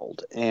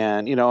failed.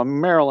 And,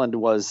 Maryland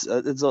it's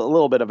a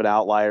little bit of an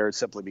outlier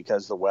simply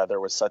because the weather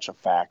was such a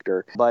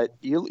factor. But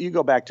you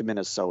go back to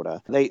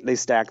Minnesota. They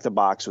stacked the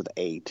box with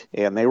 8,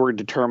 and they were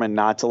determined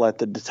not to let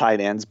the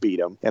tight ends beat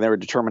them, and they were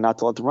determined not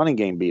to let the running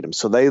game beat them.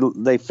 So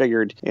they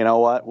figured,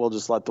 we'll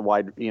just let the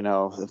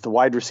if the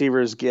wide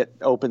receivers get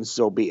open,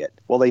 so be it.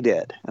 Well, they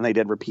did, and they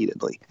did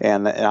repeatedly.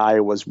 And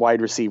Iowa's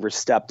wide receivers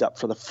stepped up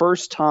for the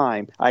first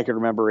time I can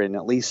remember in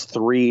at least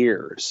 3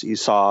 years. You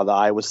saw the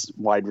Iowa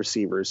wide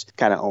receivers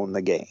kind of own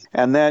the game.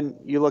 And then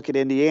you look at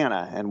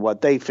Indiana, and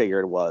what they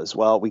figured was,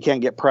 well, we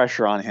can't get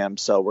pressure on him,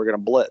 so we're going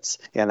to blitz,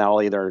 and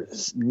that'll either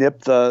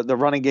nip the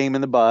running game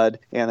in the bud,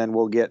 and then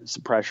we'll get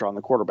some pressure on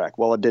the quarterback.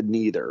 Well, it did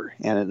neither,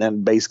 and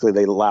then basically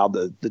they allowed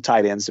the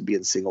tight ends to be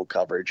in single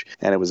coverage,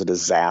 and it was a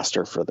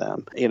disaster for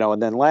them.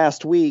 And then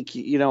last week,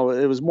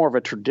 it was more of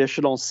a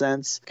traditional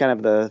sense, kind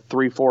of the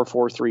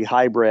 3-4-4-3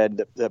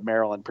 hybrid that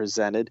Maryland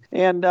presented,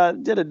 and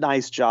did a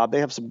nice job. They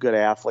have some good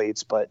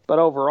athletes, but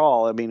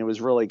overall, I mean, it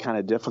was really kind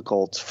of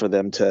difficult for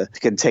them to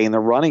contain the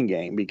running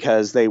game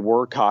because they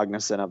were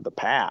cognizant of the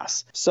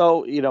pass.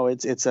 So,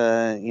 it's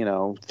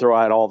a, throw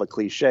out all the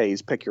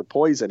cliches, pick your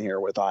poison here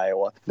with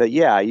Iowa, that,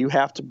 yeah, you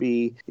have to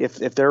be, if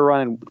they're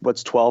running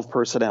 12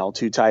 personnel,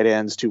 2 tight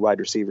ends, 2 wide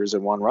receivers,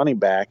 and 1 running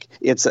back,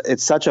 it's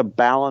such a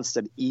balanced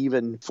and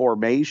even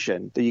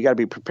formation that you got to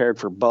be prepared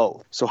for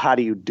both. So how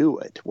do you do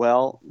it?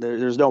 Well,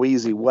 there's no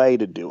easy way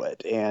to do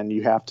it, and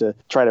you have to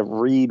try to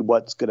read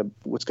what's going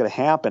to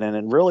happen.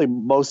 And really,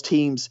 most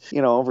teams,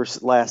 over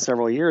the last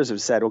several years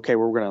have said, okay,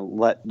 we're going to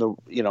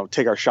let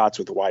take our shots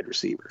with the wide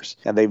receivers,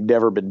 and they've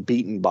never been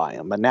beaten by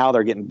them. And now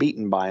they're getting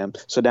beaten by them.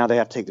 So now they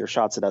have to take their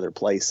shots at other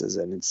places.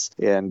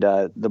 And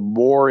the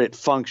more it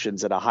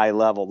functions at a high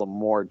level, the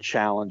more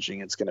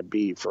challenging it's going to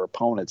be for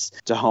opponents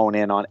to hone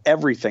in on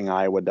everything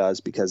Iowa does,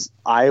 because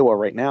Iowa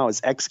right now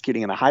is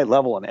executing at a high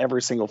level in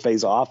every single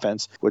phase of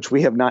offense, which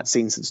we have not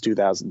seen since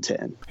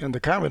 2010. And the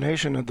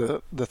combination of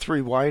the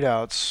three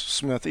wideouts,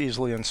 Smith,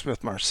 Easley, and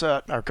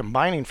Smith-Marsette, are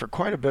combining for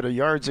quite a bit of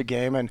yards a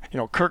game. And,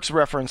 Kirk's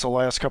reference the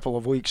last couple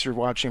of weeks, you're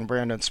watching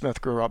Brandon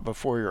Smith grow up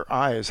before your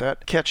eyes.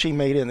 That catch he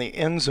made in the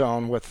end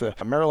zone with the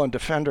Maryland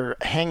defender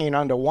hanging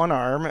onto one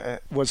arm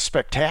was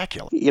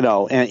spectacular.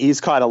 And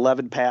he's caught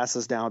 11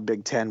 passes now in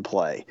Big Ten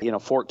play,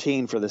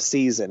 14 for the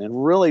season.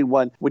 And really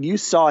when you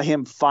saw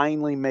him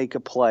finally make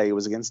a play, it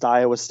was against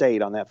Iowa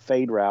State on that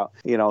fade route,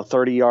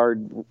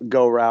 30-yard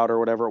go route or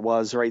whatever it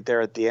was right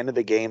there at the end of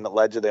the game that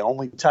led to the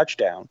only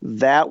touchdown.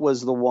 That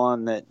was the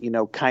one that,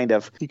 kind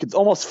of, you could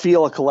almost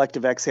feel a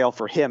collective exhale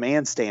for him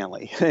and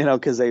Stanley,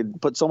 because they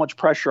put so much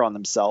pressure on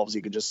themselves.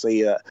 You could just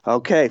see,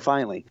 okay,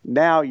 finally.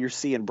 Now you're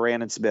seeing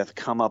Brandon Smith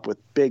come up with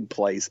big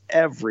plays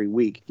every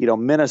week.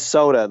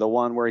 Minnesota, the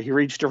one where he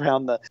reached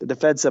around the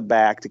defensive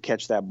back to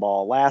catch that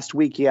ball. Last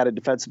week he had a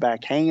defensive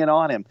back hanging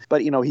on him.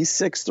 But, he's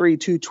 6'3",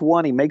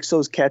 220, makes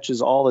those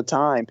catches all the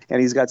time.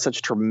 And he's got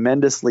such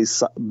tremendously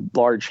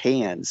large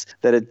hands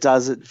that it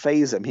doesn't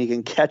faze him. He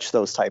can catch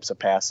those types of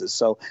passes.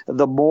 So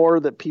the more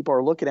that people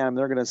are looking at him,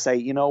 they're going to say,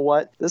 you know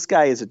what? This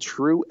guy is a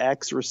true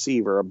X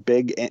receiver, a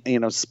big,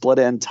 split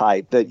end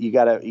type that you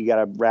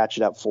gotta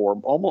ratchet up for.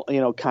 Almost,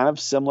 kind of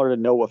similar to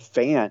Noah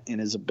Fant in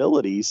his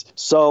abilities.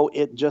 So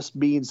it just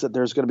means that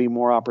there's going to be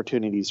more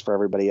opportunities for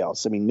everybody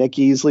else. I mean, Nick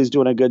Easley's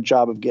doing a good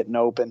job of getting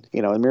open.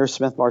 Amir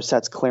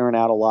Smith-Marsette's clearing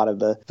out a lot of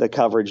the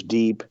coverage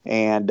deep.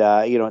 And,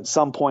 at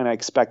some point I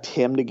expect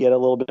him to get a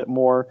little bit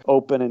more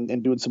open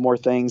and doing some more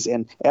things.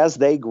 And as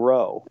they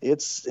grow,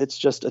 it's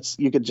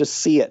you could just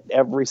see it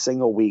every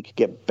single week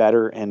get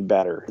better and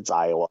better. It's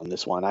Iowa in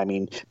this one. I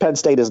mean, Penn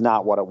State is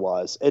not what it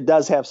was. It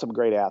does have some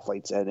great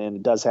athletes and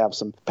it does have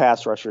some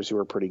pass rushers who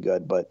are pretty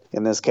good, but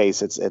in this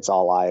case, it's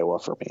all Iowa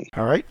for me.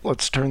 All right,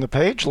 let's turn the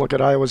page. Look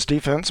at Iowa's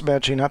defense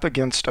matching up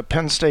against a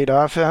Penn State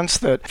offense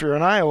that, if you're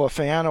an Iowa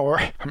fan or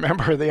a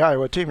member of the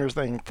Iowa team, you're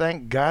thinking,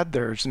 thank God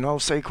there's no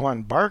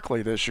Saquon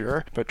Barkley this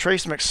year. But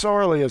Trace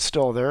McSorley is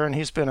still there, and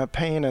he's been a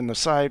pain in the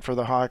side for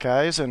the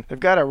Hawkeyes. And they've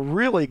got a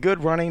really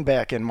good running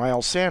back in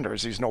Miles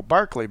Sanders. He's no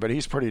Barkley, but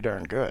he's pretty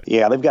darn good.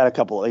 Yeah, they've got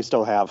they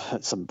still have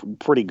some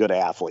pretty good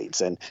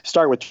athletes. And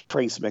start with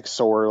Trace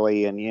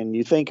McSorley, and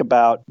you think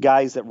about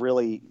guys that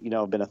really,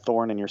 have been a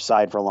thorn in your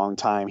side for a long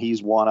time.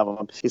 He's one of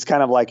them. He's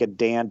kind of like a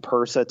Dan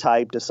Persa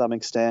type to some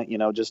extent,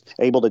 just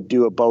able to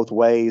do it both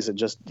ways and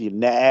just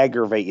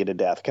aggravate you to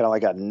death, kind of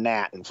like a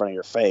gnat in front of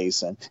your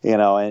face. And,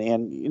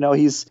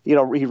 he's, he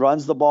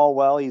runs the ball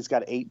well. He's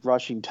got 8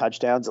 rushing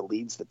touchdowns that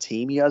leads the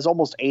team. He has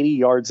almost 80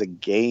 yards a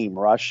game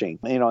rushing,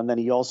 and then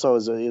he also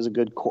is a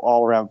good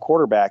all-around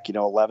quarterback,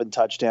 11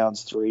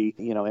 touchdowns, 3,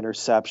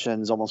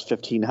 interceptions, almost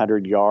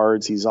 1,500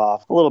 yards. He's a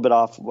little bit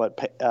off what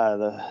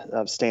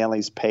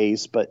Stanley's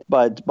pace, but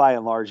by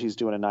and large, he's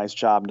doing a nice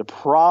job. The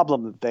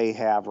problem that they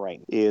have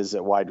right is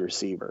at wide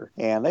receiver,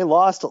 and they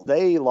lost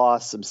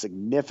some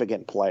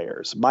significant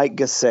players. Mike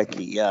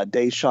Gesicki,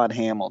 Deshaun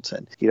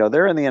Hamilton,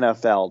 they're in the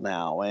NFL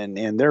now,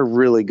 and they're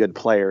really good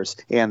players,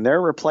 and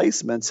their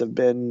replacements have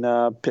been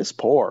piss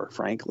poor,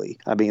 frankly.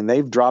 I mean,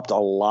 they've dropped a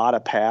lot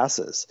of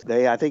passes.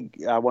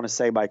 I want to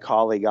say my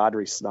colleague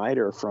Audrey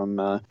Snyder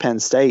from Penn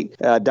State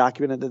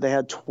documented that they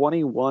had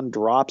 21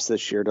 drops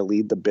this year to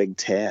lead the Big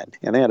Ten,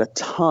 and they had a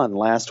ton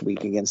last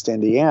week against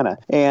Indiana,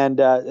 and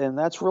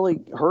that's really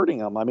hurting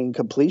them. I mean,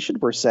 completion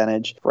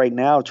percentage right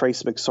now,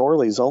 Trace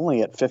McSorley is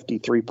only at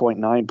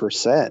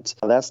 53.9%.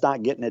 That's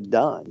not getting it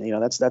done.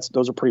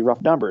 Those are pretty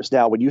rough numbers.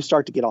 Now, when you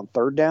start to get on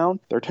third down,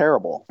 they're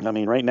terrible. I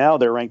mean, right now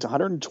they're ranked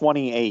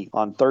 128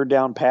 on third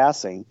down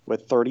passing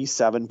with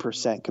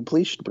 37%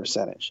 completion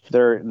percentage.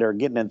 They're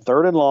getting in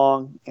third and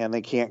long, and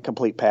they can't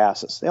complete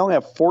passes. They only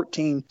have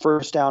 14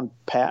 first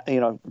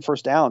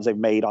downs they've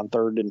made on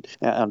third and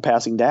on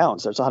passing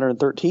downs. That's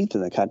 113th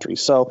in the country.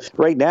 So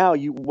right now,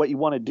 what you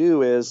want to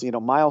do is,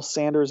 Miles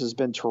Sanders has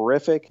been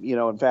terrific.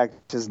 In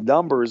fact, his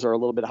numbers are a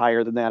little bit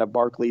higher than that of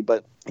Barkley,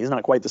 but he's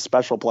not quite the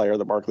special player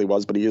that Barkley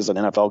was, but he is an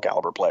NFL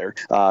caliber player.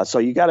 So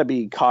you got to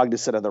be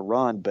cognizant of the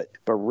run, but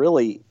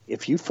really,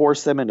 if you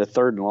force them into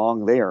third and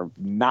long, they are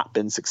not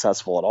been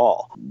successful at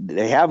all.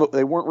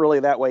 They weren't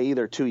really that way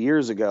either 2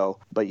 years ago,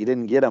 but you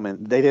didn't get them,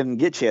 and they didn't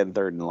get you in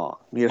third and long,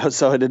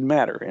 so it didn't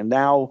matter. And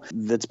now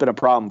that's been a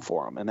problem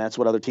for them, and that's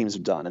what other teams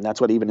have done, and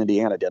that's what even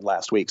Indiana did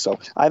last week. So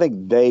I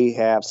think they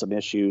have some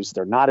issues.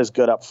 They're not as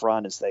good up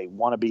front as they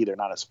want to be. They're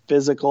not as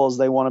physical as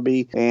they want to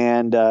be,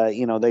 and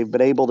they've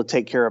been able to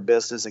take care of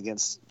business losses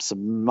against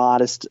some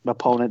modest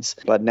opponents,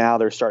 but now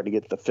they're starting to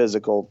get the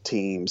physical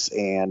teams,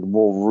 and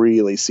we'll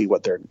really see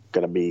what they're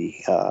going to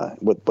be,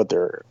 what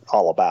they're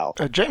all about.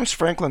 James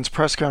Franklin's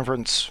press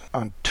conference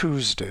on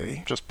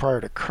Tuesday, just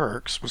prior to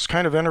Kirk's, was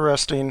kind of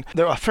interesting.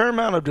 There was a fair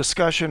amount of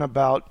discussion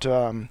about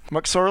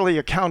McSorley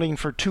accounting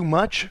for too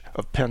much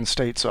of Penn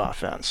State's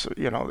offense.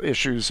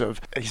 Issues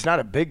of, he's not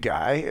a big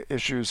guy,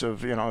 issues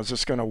of, is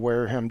this going to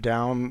wear him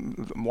down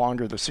the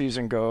longer the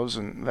season goes,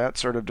 and that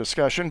sort of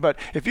discussion. But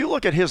if you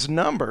look at his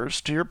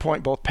numbers, to your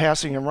point, both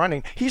passing and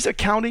running, he's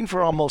accounting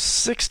for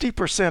almost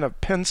 60% of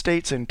Penn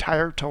State's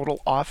entire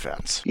total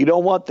offense. You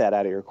don't want that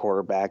out of your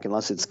quarterback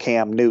unless it's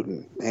Cam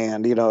Newton.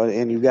 And,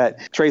 and you've got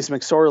Trace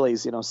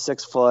McSorley's,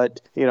 6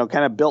 foot,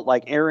 kind of built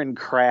like Aaron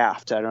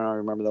Kraft. I don't know, I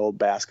remember the old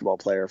basketball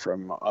player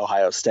from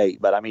Ohio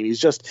State. But, I mean, he's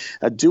just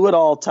a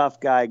do-it-all tough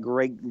guy,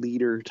 great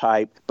leader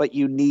type. But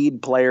you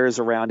need players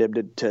around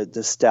him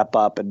to step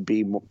up and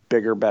be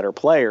bigger, better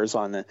players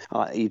on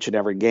each and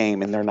every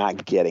game, and they're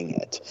not getting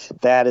it.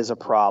 That is a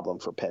problem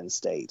for Penn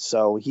State.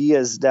 So he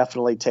has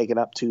definitely taken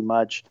up too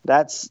much.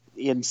 That's,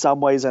 in some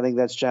ways, I think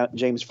that's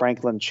James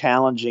Franklin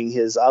challenging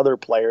his other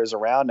players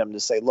around him to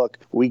say, look,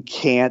 we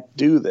can't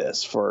do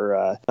this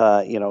for,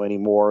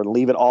 anymore.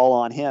 Leave it all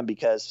on him,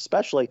 because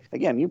especially,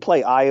 again, you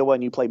play Iowa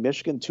and you play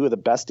Michigan, 2 of the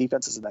best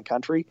defenses in the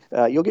country,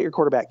 you'll get your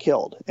quarterback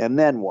killed. And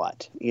then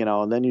what?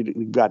 And then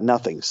you've got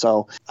nothing.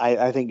 So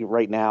I think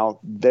right now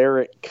they're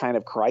at kind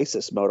of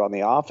crisis mode on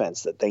the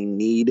offense, that they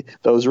need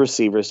those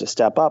receivers to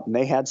step up. And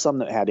they had some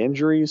that had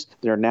injuries.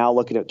 They're now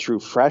looking at true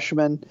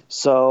freshmen.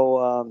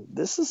 So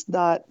this is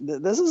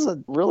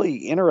a really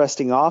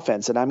interesting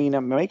offense. And I mean,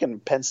 I'm making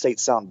Penn State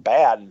sound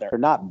bad. They're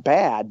not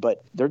bad,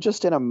 but they're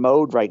just in a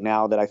mode right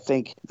now that I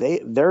think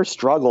their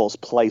struggles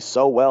play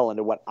so well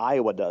into what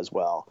Iowa does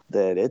well,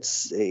 that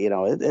it's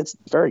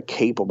very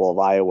capable of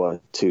Iowa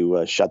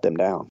to shut them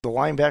down. The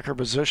linebacker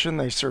position,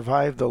 they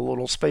survived the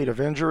little spate of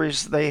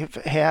injuries they've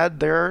had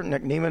there.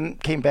 Nick Niemann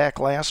came back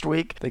last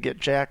week. They get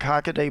Jack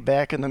Hockaday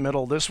back in the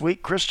middle this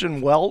week.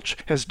 Christian Welch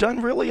has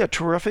done really a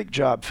terrific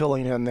job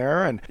filling in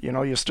there. And,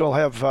 you still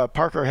have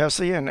Parker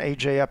Hesse and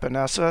A.J.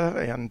 Epinesa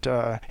and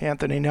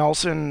Anthony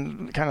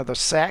Nelson, kind of the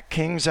sack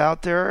kings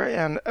out there,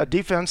 and a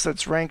defense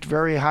that's ranked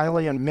very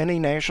highly in many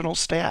national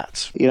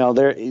stats.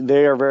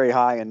 They are very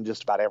high in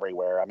just about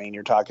everywhere. I mean,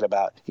 you're talking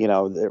about,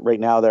 right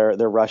now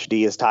their rush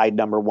D is tied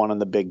number 1 in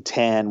the Big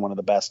Ten, one of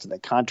the best in the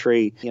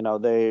country.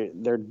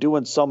 They're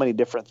doing so many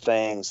different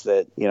things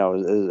that,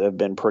 have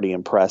been pretty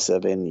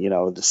impressive. And,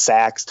 the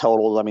sacks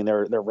totals, I mean,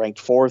 they're ranked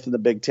 4th in the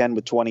Big Ten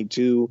with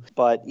 22.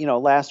 But,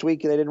 last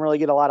week they didn't really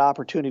get a lot of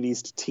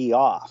opportunities to tee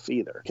off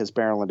either, because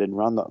Maryland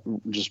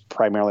didn't just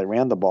primarily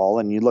ran the ball.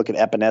 And you look at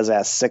Epinesa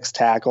has 6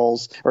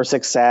 tackles or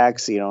 6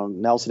 sacks.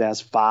 Nelson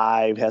has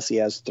 5, Hesse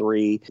has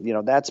 3.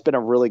 That's been a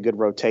really good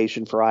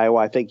rotation for Iowa.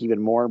 I think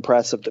even more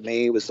impressive to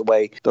me was the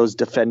way those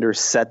defenders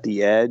set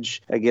the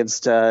edge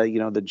against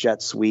the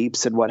jet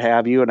sweeps and what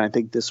have you. And I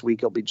think this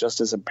week will be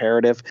just as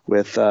imperative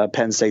with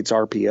Penn State's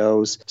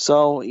RPOs.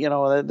 So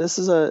this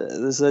is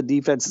a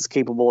defense that's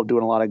capable of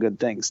doing a lot of good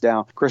things.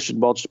 Now, Christian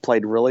Welch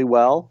played really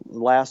well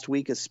last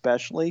week,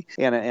 especially,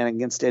 and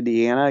against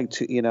Indiana,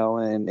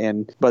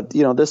 but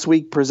this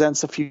week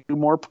presents a few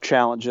more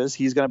challenges.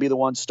 He's going to be the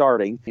one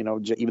starting,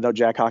 even though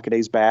Jack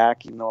Hockaday's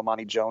back, even though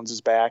Amani Jones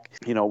is back.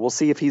 We'll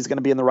see if he's going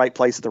to be in the right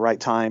place at the right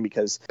time,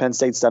 because Penn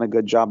State's done a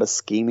good job of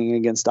scheming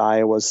against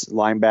Iowa's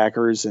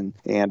linebackers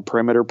and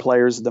perimeter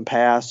players in the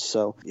past.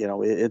 So,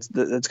 it's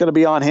going to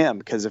be on him,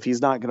 because if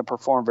he's not going to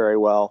perform very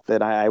well,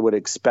 then I would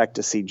expect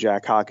to see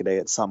Jack Hockaday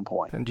at some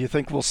point. And do you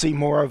think we'll see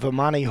more of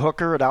Amani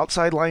Hooker at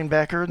outside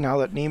linebacker now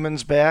that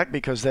Niemann's back?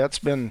 Because that's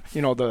been,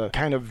 the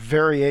kind of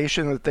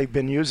variation that they've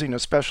been using,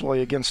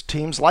 especially against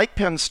teams like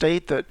Penn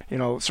State that,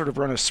 sort of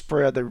run a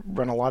spread. They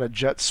run a lot of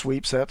jet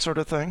sweeps, that sort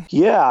of thing.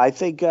 Yeah, I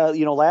think,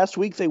 last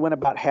week they went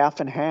about half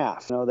and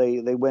half.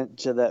 They went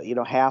to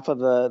the, half of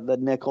the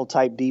nickel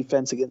type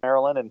defense against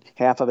Maryland, and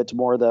half of it's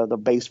more the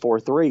base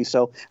 4-3.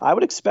 So I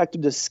would expect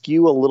them to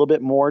skew a little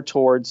bit more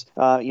towards,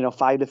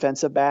 5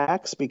 defensive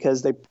backs,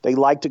 because they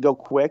like to go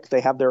quick.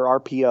 They have their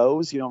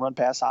RPOs, run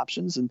pass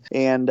options.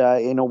 And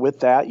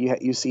with that,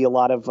 you see a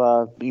lot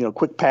of,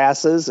 quick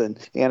passes, and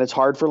it's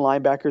hard for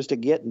linebackers to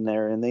get in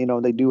there. And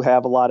they do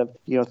have a lot of,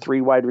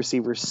 3 wide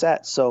receivers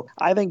set. So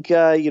I think,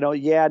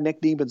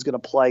 Nick Niemann's going to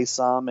play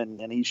some,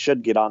 and he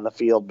should get on the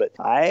field. But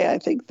I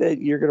think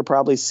that you're going to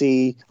probably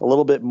see a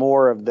little bit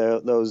more of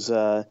those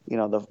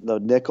the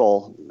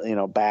nickel,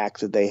 back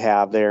that they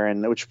have there,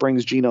 and which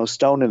brings Geno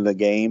Stone into the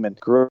game. And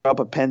grew up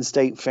a Penn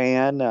State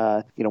fan,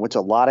 went to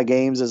a lot of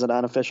games as an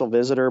unofficial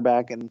visitor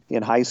back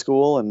in high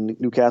school in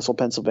Newcastle,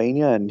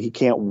 Pennsylvania, and he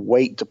can't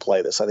wait to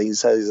play this. I think he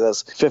says he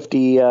has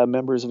 50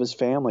 members of his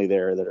family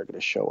there that are going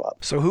to show up.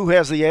 So who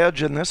has the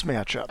edge in this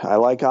matchup? I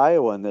like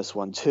Iowa in this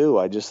one too.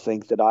 I just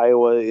think that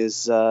Iowa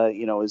is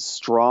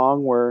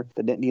strong where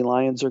the Nittany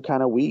Lions are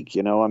kind of weak.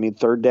 I mean,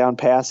 third down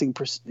passing,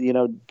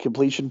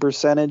 completion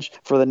percentage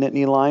for the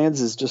Nittany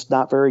Lions is just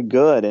not very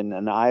good,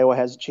 and Iowa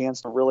has a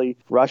chance to really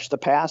rush the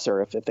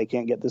passer if they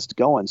can't get this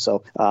going.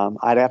 So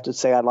I'd have to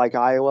say I like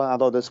Iowa,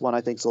 although this one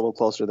I think is a little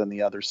closer than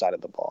the other side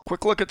of the ball.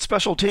 Quick look at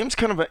special teams,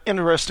 kind of an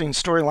interesting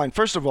storyline.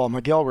 First of all,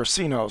 Miguel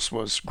Recinos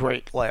was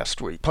great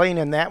last week. Playing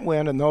in that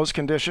wind in those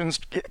conditions,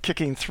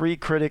 kicking 3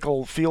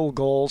 critical field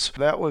goals,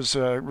 that was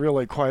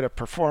really quite a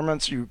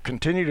performance. You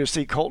continue to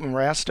see Colton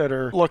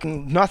Rastetter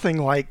looking nothing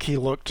like he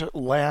looked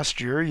last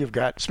year. You've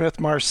got Smith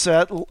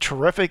Marset,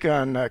 terrific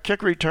on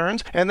kick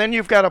returns, and then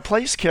you've got a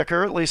place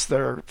kicker, at least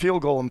their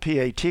field goal and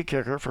PAT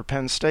kicker for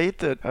Penn State,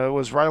 that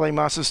was Riley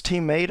Moss's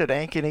teammate at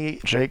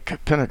Ankeny, Jake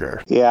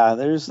Pinniger. Yeah,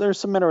 there's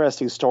some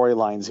interesting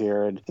storylines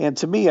here, and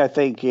to me, I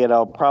think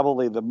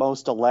probably the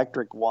most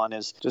electric one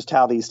is just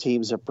how these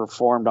teams have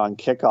performed on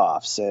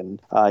kickoffs,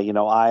 and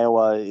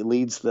Iowa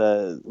leads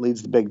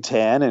the Big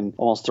Ten and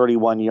almost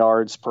 31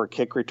 yards per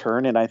kick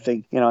return, and I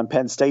think and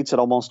Penn State's at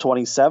almost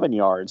 27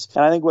 yards,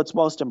 and I think what's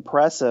most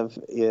impressive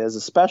is,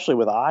 especially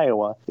with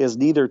Iowa, is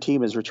neither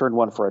team has returned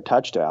one for a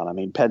touchdown. I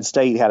mean, Penn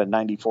State had a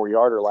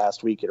 94-yarder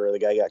last week, where the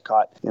guy got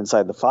caught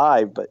inside the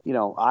 5, but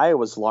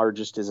Iowa's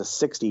largest is a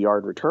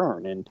 60-yard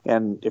return,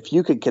 and if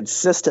you could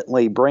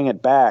consistently bring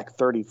it back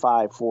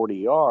 35, 40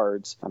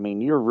 yards, I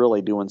mean, you're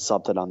really doing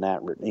something on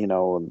that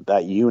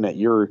that unit.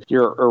 You're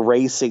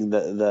erasing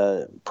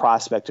the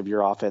prospect of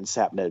your offense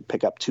having to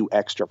pick up 2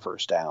 extra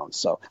first downs.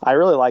 So I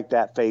really like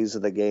that phase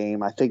of the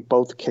game. I think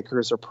both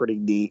kickers are pretty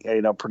neat,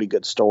 pretty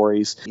good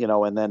stories,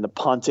 and then the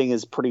punting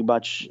is pretty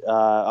much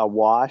a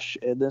wash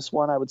in this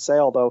one, I would say,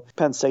 although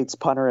Penn State's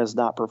punter has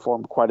not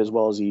performed quite as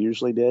well as he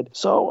usually did.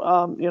 So,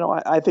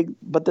 I think,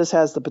 but this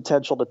has the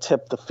potential to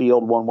tip the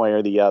field one way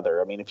or the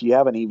other. I mean, if you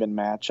have an even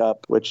matchup,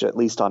 which at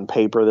least on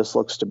paper this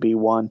looks to be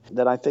one,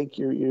 then I think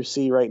you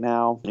see right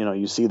now,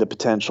 you see the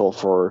potential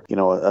for,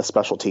 a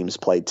special teams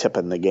play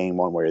tipping the game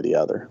one way or the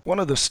other. One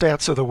of the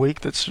stats of the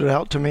week that stood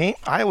out to me,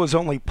 Iowa's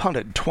only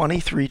punted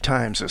 23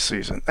 times this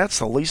season. That's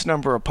the least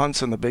number of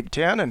punts in the Big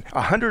Ten and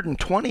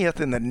 120th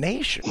in the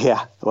nation.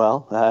 Yeah,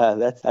 well,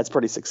 that's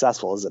pretty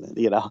successful, isn't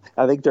it?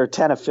 I think they're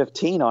 10 of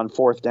 15 on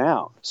fourth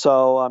down.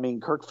 So, I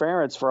mean, Kirk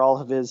Ferentz, for all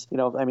of his,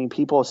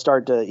 people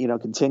start to,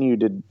 continue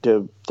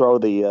to throw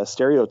the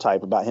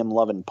stereotype about him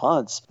loving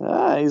punts.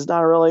 He's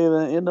not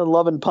really into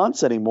loving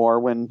punts anymore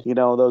when,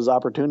 those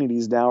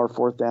opportunities now are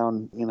fourth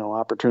down,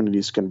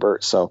 opportunities to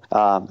convert. So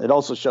it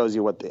also shows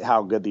you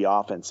how good the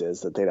offense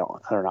is, that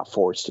they're not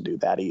forced to do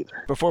that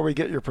either. Before we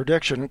get your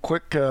prediction,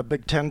 quick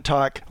Big Ten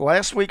talk.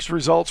 Last week's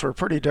results were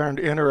pretty darned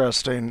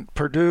interesting.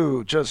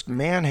 Purdue just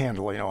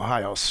manhandling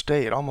Ohio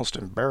State, almost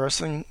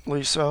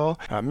embarrassingly so.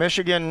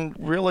 Michigan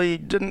really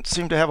didn't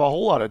seem to have a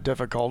whole lot of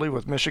difficulty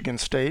with Michigan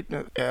State,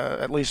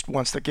 at least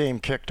once the game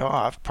kicked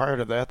off. Prior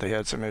to that, they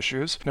had some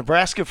issues.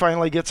 Nebraska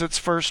finally gets its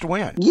first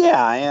win.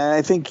 Yeah,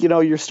 I think,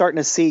 you're starting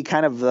to see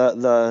kind of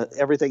the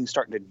everything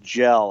starting to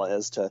gel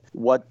as to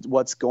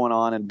what's going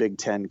on in Big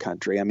Ten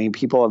country. I mean,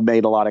 people have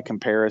made a lot of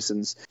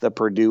comparisons, the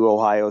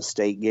Purdue-Ohio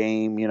State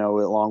game,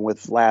 along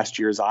with last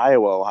year's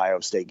Iowa-Ohio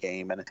State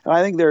game. And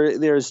I think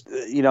there's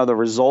the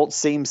results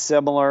seem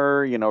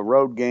similar,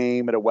 road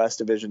game at a West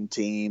Division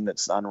team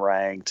that's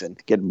unranked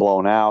and getting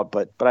blown out.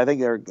 But I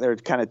think they're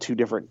kind of two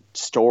different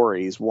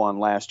stories. One,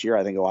 last year,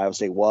 I think Ohio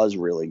State was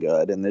really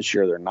good, and this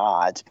year they're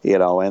not,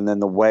 and then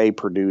the way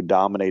Purdue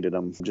dominated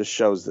them just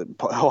shows that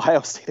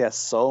Ohio State has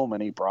so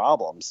many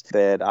problems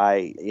that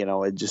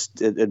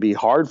it'd be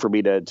hard for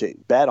me to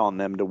bet on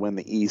them to win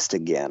the East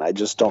again. I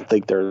just don't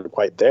think they're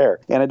quite there.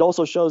 And it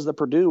also shows that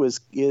Purdue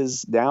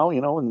is now,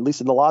 at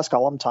least in the loss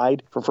column,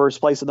 tied for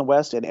first place in the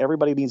West, and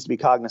everybody needs to be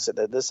cognizant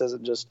that this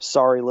isn't just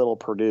sorry little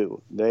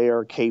Purdue. They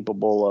are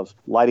capable of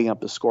lighting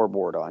up the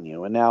scoreboard on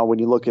you. And now when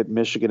you look at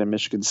Michigan and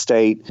Michigan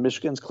State,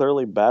 Michigan's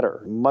clearly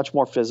better, much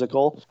more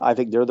physical. I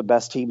think they're the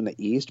best team in the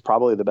East,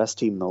 probably the best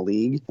team in the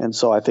league. And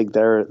so I think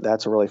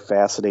that's a really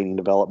fascinating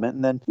development.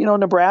 And then,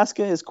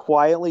 Nebraska is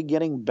quietly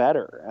getting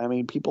better. I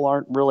mean, people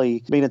aren't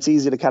really, it's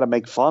easy to kind of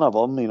make fun of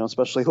them,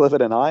 especially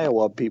living in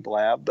Iowa, people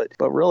have, but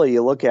really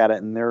you look at it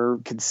and they're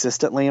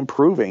consistently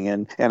improving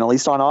and at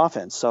least on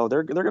offense. So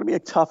they're going to be a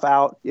tough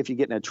out if you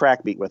get in a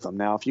track meet with them.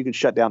 Now, if you can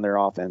shut down their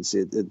offense,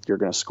 you're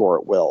going to score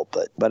at will.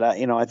 But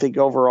I think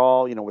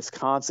overall,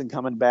 Wisconsin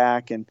coming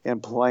back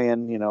and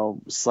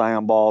playing,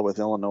 slam ball with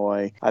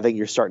Illinois, I think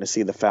you're starting to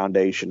see the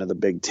foundation of the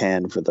Big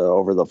Ten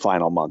over the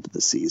final month of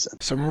the season.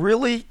 Some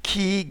really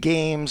key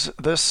games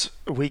this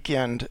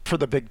weekend for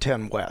the Big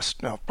Ten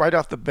West. Now, right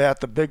off the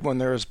bat, the big one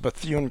there is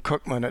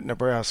Bethune-Cookman at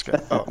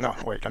Nebraska. Oh, no,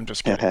 wait, I'm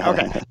just kidding.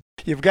 Okay.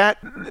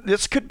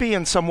 This could be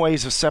in some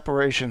ways a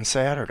separation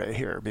Saturday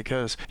here,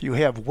 because you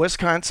have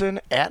Wisconsin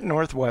at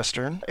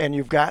Northwestern, and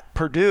you've got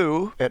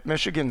Purdue at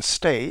Michigan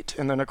State,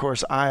 and then, of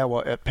course,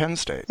 Iowa at Penn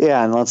State.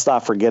 Yeah, and let's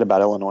not forget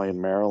about Illinois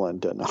and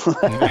Maryland.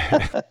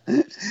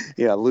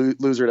 Yeah,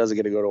 loser doesn't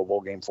get to go to a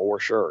bowl game for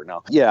sure.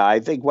 No. Yeah, I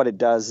think what it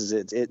does is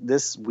it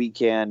this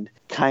weekend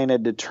kind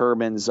of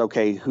determines,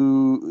 okay,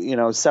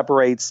 who,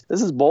 separates.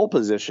 This is bowl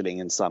positioning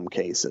in some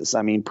cases.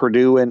 I mean,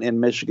 Purdue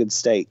and Michigan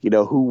State,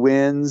 who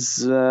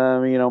wins,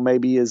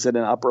 maybe is in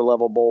an upper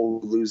level bowl,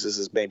 who loses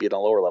is maybe in a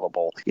lower level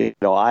bowl.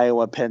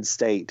 Iowa, Penn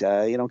State,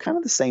 kind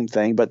of the same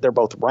thing, but they're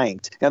both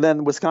ranked. And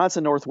then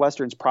Wisconsin,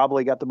 Northwestern's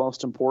probably got the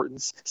most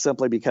importance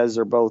simply because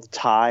they're both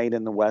tied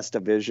in the West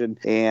Division.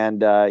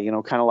 And,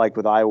 kind of like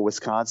with Iowa,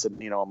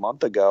 Wisconsin, a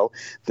month ago,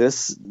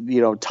 this,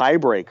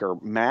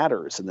 tiebreaker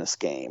matters in this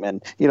game.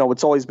 And,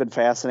 what's always been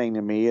fascinating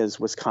to me is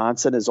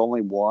Wisconsin has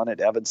only won at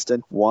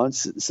Evanston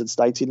once since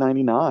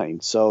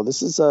 1999. So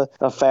this is a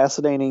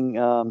fascinating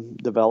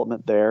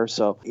development there.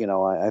 So,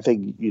 I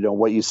think,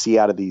 what you see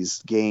out of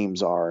these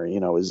games are,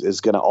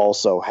 is going to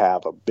also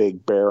have a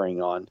big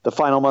bearing on the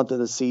final month of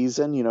the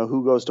season.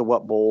 Who goes to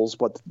what bowls,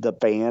 what the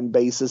fan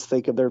bases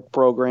think of their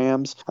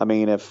programs. I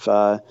mean, if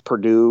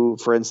Purdue,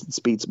 for instance,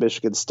 beats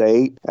Michigan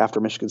State after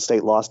Michigan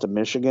State lost to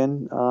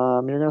Michigan,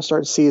 you're going to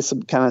start to see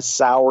some kind of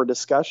sour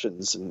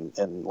discussions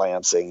in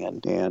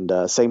Lansing.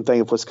 And same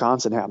thing if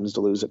Wisconsin happens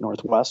to lose at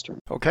Northwestern.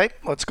 Okay,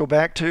 let's go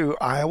back to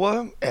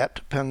Iowa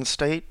at Penn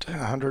State,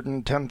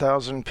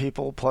 110,000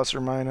 people plus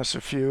or minus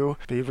a few.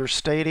 Beaver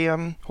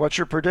Stadium. What's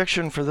your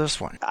prediction for this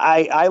one?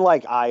 I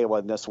like Iowa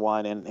in this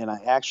one, and I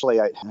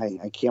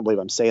can't believe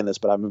I'm saying this,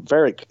 but I'm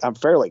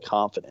fairly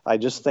confident. I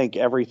just think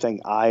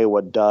everything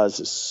Iowa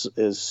does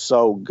is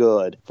so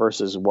good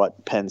versus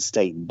what Penn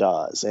State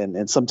does,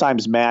 and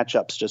sometimes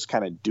matchups just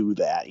kind of do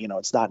that.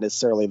 It's not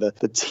necessarily the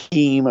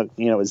team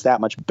is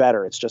that much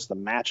better. It's just the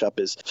matchup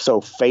is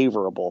so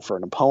favorable for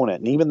an opponent.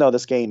 And even though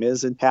this game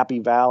is in Happy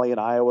Valley and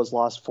Iowa's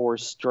lost 4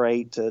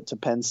 straight to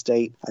Penn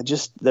State,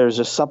 there's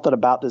just something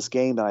about this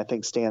game that I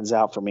think stands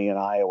out for me in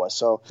Iowa.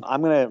 So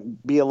I'm going to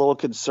be a little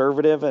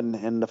conservative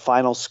in the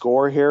final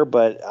score here,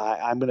 but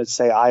I'm going to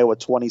say Iowa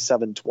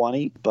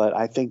 27-20. But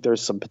I think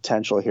there's some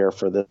potential here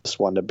for this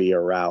one to be a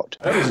rout.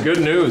 That is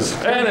good news.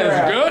 That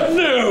is good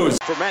news.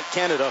 For Matt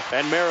Canada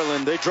and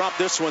Maryland, they dropped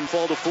this one,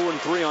 fall to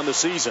 4-3 on the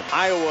season.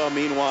 Iowa,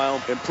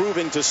 meanwhile,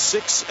 improving to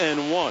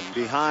 6-1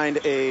 behind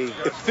a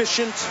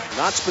efficient,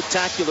 not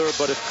spectacular,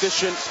 but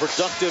efficient,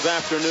 productive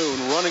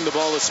afternoon, running the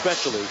ball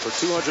especially for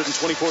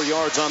 224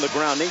 yards on the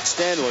ground. Nate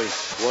Stanley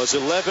was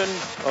 11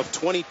 of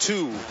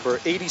 22 for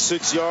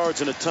 86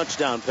 yards and a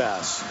touchdown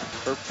pass.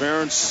 Kirk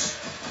Ferentz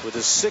with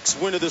his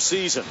 6th win of the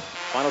season.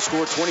 Final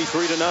score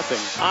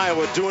 23-0.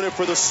 Iowa doing it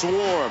for the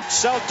Swarm.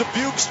 South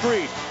Dubuque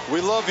Street,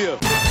 we love you.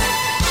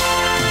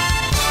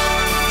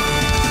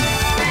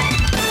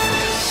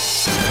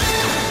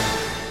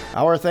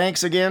 Our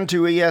thanks again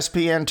to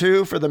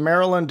ESPN2 for the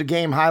Maryland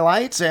game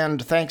highlights,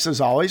 and thanks as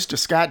always to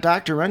Scott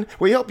Docterman.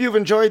 We hope you've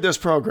enjoyed this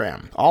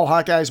program. All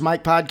Hawkeyes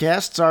Mike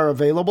podcasts are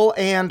available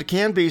and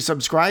can be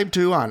subscribed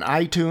to on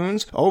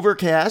iTunes,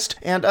 Overcast,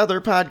 and other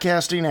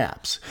podcasting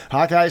apps.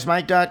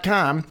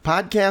 HawkeyesMike.com,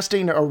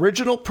 podcasting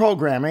original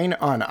programming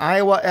on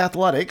Iowa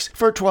athletics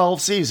for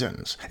 12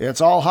 seasons. It's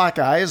all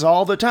Hawkeyes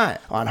all the time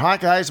on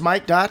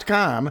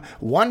HawkeyesMike.com.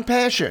 One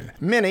passion,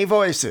 many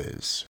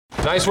voices.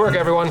 Nice work,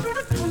 everyone.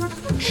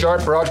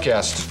 Sharp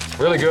broadcast.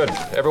 Really good.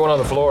 Everyone on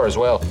the floor as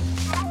well.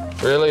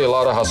 Really a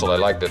lot of hustle. I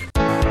liked it.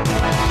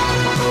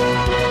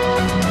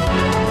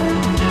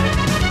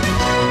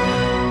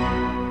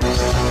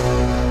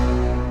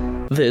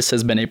 This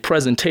has been a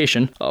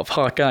presentation of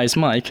Hawkeyes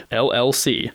Mike, LLC.